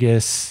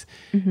fungus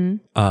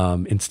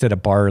instead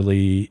of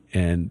barley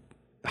and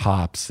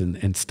hops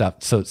and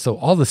stuff. So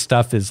all the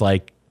stuff is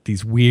like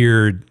these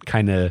weird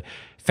kind of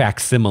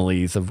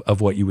facsimiles of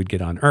what you would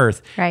get on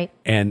Earth. Right.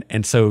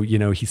 And so,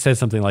 he says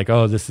something like,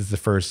 oh, this is the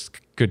first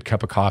good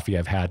cup of coffee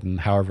I've had in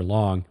however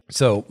long.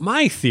 So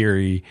my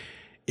theory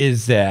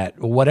is that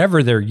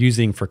whatever they're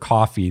using for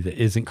coffee that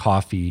isn't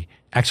coffee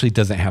actually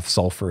doesn't have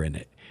sulfur in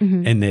it.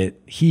 Mm-hmm. And that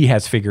he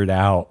has figured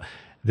out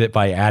that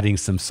by adding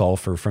some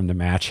sulfur from the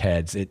match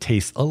heads, it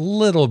tastes a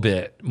little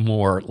bit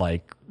more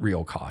like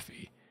real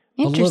coffee.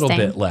 A little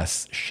bit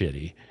less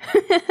shitty.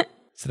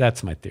 So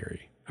that's my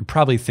theory. I'm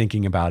probably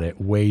thinking about it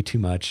way too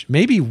much.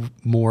 Maybe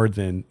more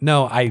than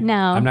no. I'm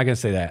not going to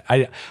say that.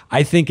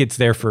 I think it's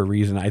there for a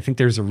reason. I think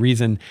there's a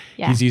reason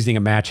he's using a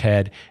match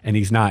head and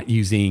he's not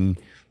using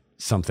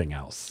something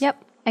else.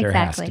 Yep, exactly. There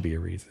has to be a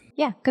reason.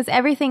 Yeah, because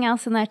everything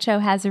else in that show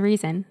has a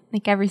reason.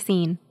 Like every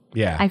scene.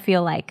 Yeah, I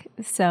feel like.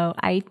 So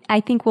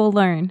I think we'll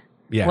learn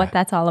what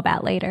that's all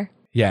about later.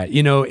 Yeah,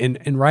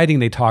 in writing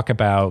they talk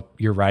about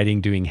your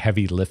writing doing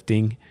heavy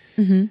lifting.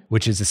 Mm-hmm.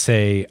 Which is to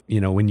say,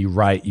 when you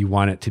write, you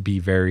want it to be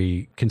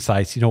very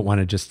concise. You don't want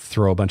to just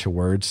throw a bunch of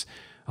words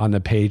on the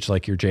page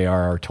like your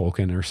J.R.R.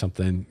 Tolkien or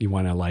something. You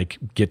want to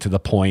get to the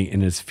point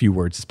in as few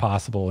words as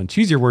possible and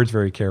choose your words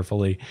very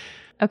carefully.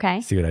 Okay.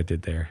 See what I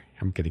did there?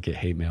 I'm going to get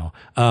hate mail.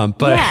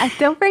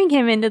 Don't bring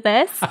him into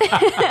this.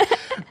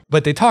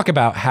 But they talk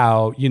about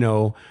how,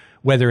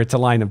 whether it's a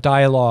line of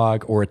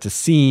dialogue or it's a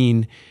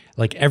scene,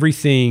 like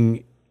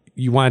everything,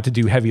 you want to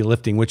do heavy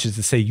lifting, which is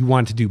to say you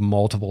want to do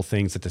multiple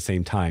things at the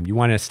same time. You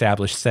want to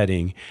establish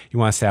setting, you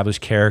want to establish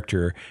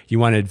character, you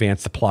want to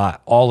advance the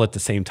plot all at the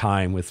same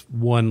time with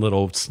one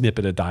little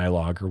snippet of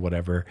dialogue or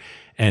whatever.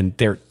 And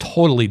they're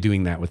totally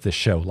doing that with this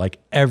show. Like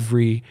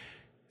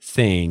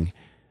everything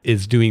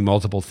is doing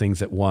multiple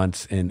things at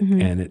once and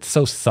it's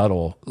so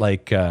subtle.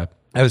 Like I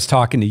was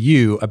talking to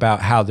you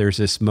about how there's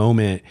this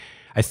moment,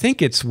 I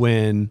think it's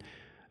when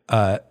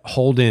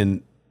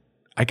Holden,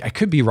 I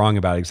could be wrong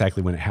about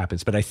exactly when it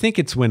happens, but I think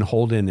it's when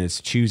Holden is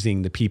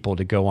choosing the people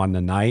to go on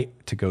the night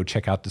to go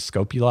check out the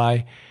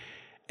scopuli.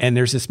 And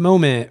there's this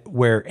moment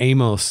where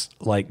Amos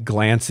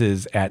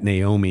glances at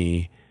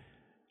Naomi,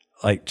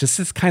 just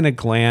this kind of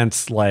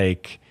glance,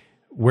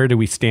 where do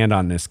we stand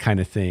on this kind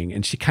of thing?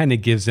 And she kind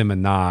of gives him a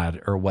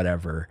nod or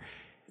whatever.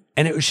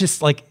 And it was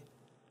just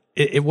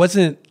it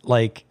wasn't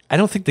I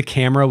don't think the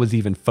camera was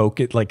even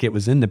focused, it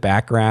was in the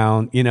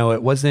background.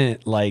 It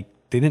wasn't they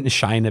didn't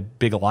shine a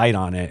big light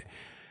on it.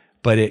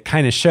 But it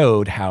kind of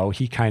showed how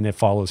he kind of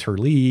follows her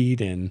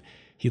lead and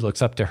he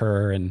looks up to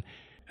her and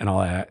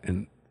all that.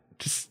 And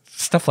just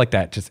stuff like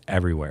that, just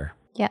everywhere.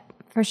 Yep,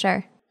 for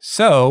sure.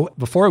 So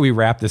before we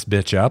wrap this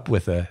bitch up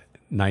with a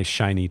nice,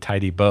 shiny,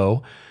 tidy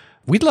bow,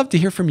 we'd love to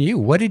hear from you.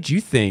 What did you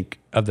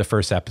think of the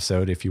first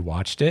episode if you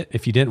watched it?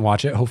 If you didn't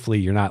watch it, hopefully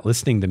you're not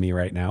listening to me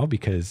right now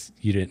because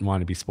you didn't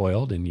want to be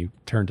spoiled and you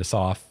turned us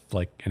off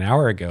like an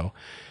hour ago.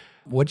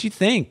 What'd you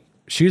think?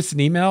 Shoot us an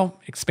email,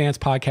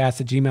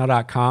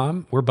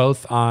 expansepodcast@gmail.com. We're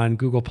both on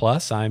Google+.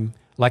 I'm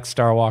Lex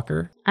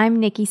Starwalker. I'm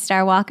Nikki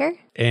Starwalker.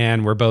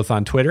 And we're both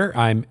on Twitter.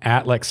 I'm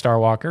at Lex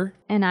Starwalker.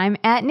 And I'm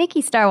at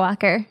Nikki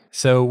Starwalker.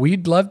 So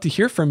we'd love to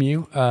hear from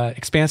you.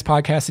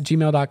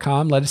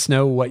 Expansepodcast@gmail.com. Let us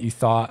know what you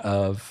thought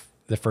of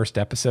the first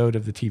episode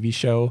of the TV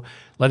show.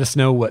 Let us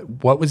know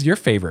what was your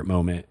favorite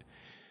moment.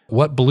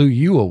 What blew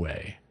you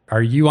away?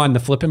 Are you on the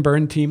flip and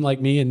burn team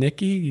like me and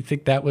Nikki? You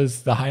think that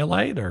was the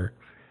highlight, or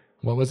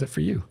what was it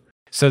for you?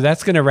 So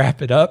that's going to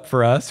wrap it up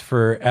for us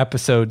for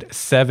episode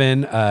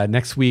 7.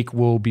 Next week,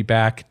 we'll be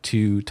back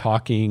to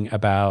talking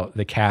about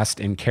the cast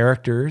and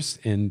characters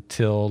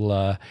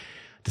until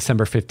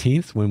December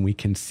 15th, when we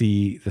can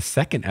see the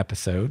second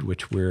episode,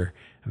 which we're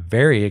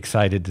very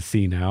excited to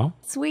see now.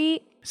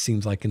 Sweet.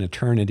 Seems like an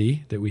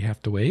eternity that we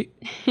have to wait,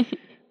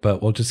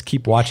 but we'll just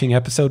keep watching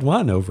episode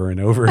 1 over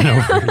and over and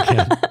over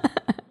again.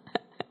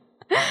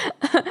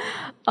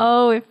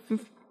 Oh, if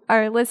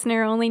our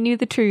listener only knew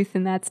the truth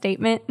in that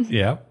statement.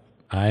 Yeah.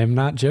 I am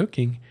not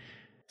joking.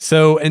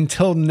 So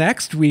until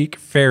next week,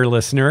 fair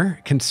listener,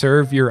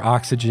 conserve your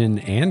oxygen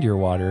and your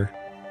water.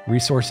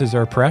 Resources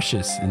are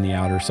precious in the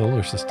outer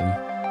solar system.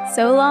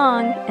 So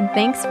long, and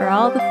thanks for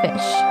all the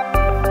fish.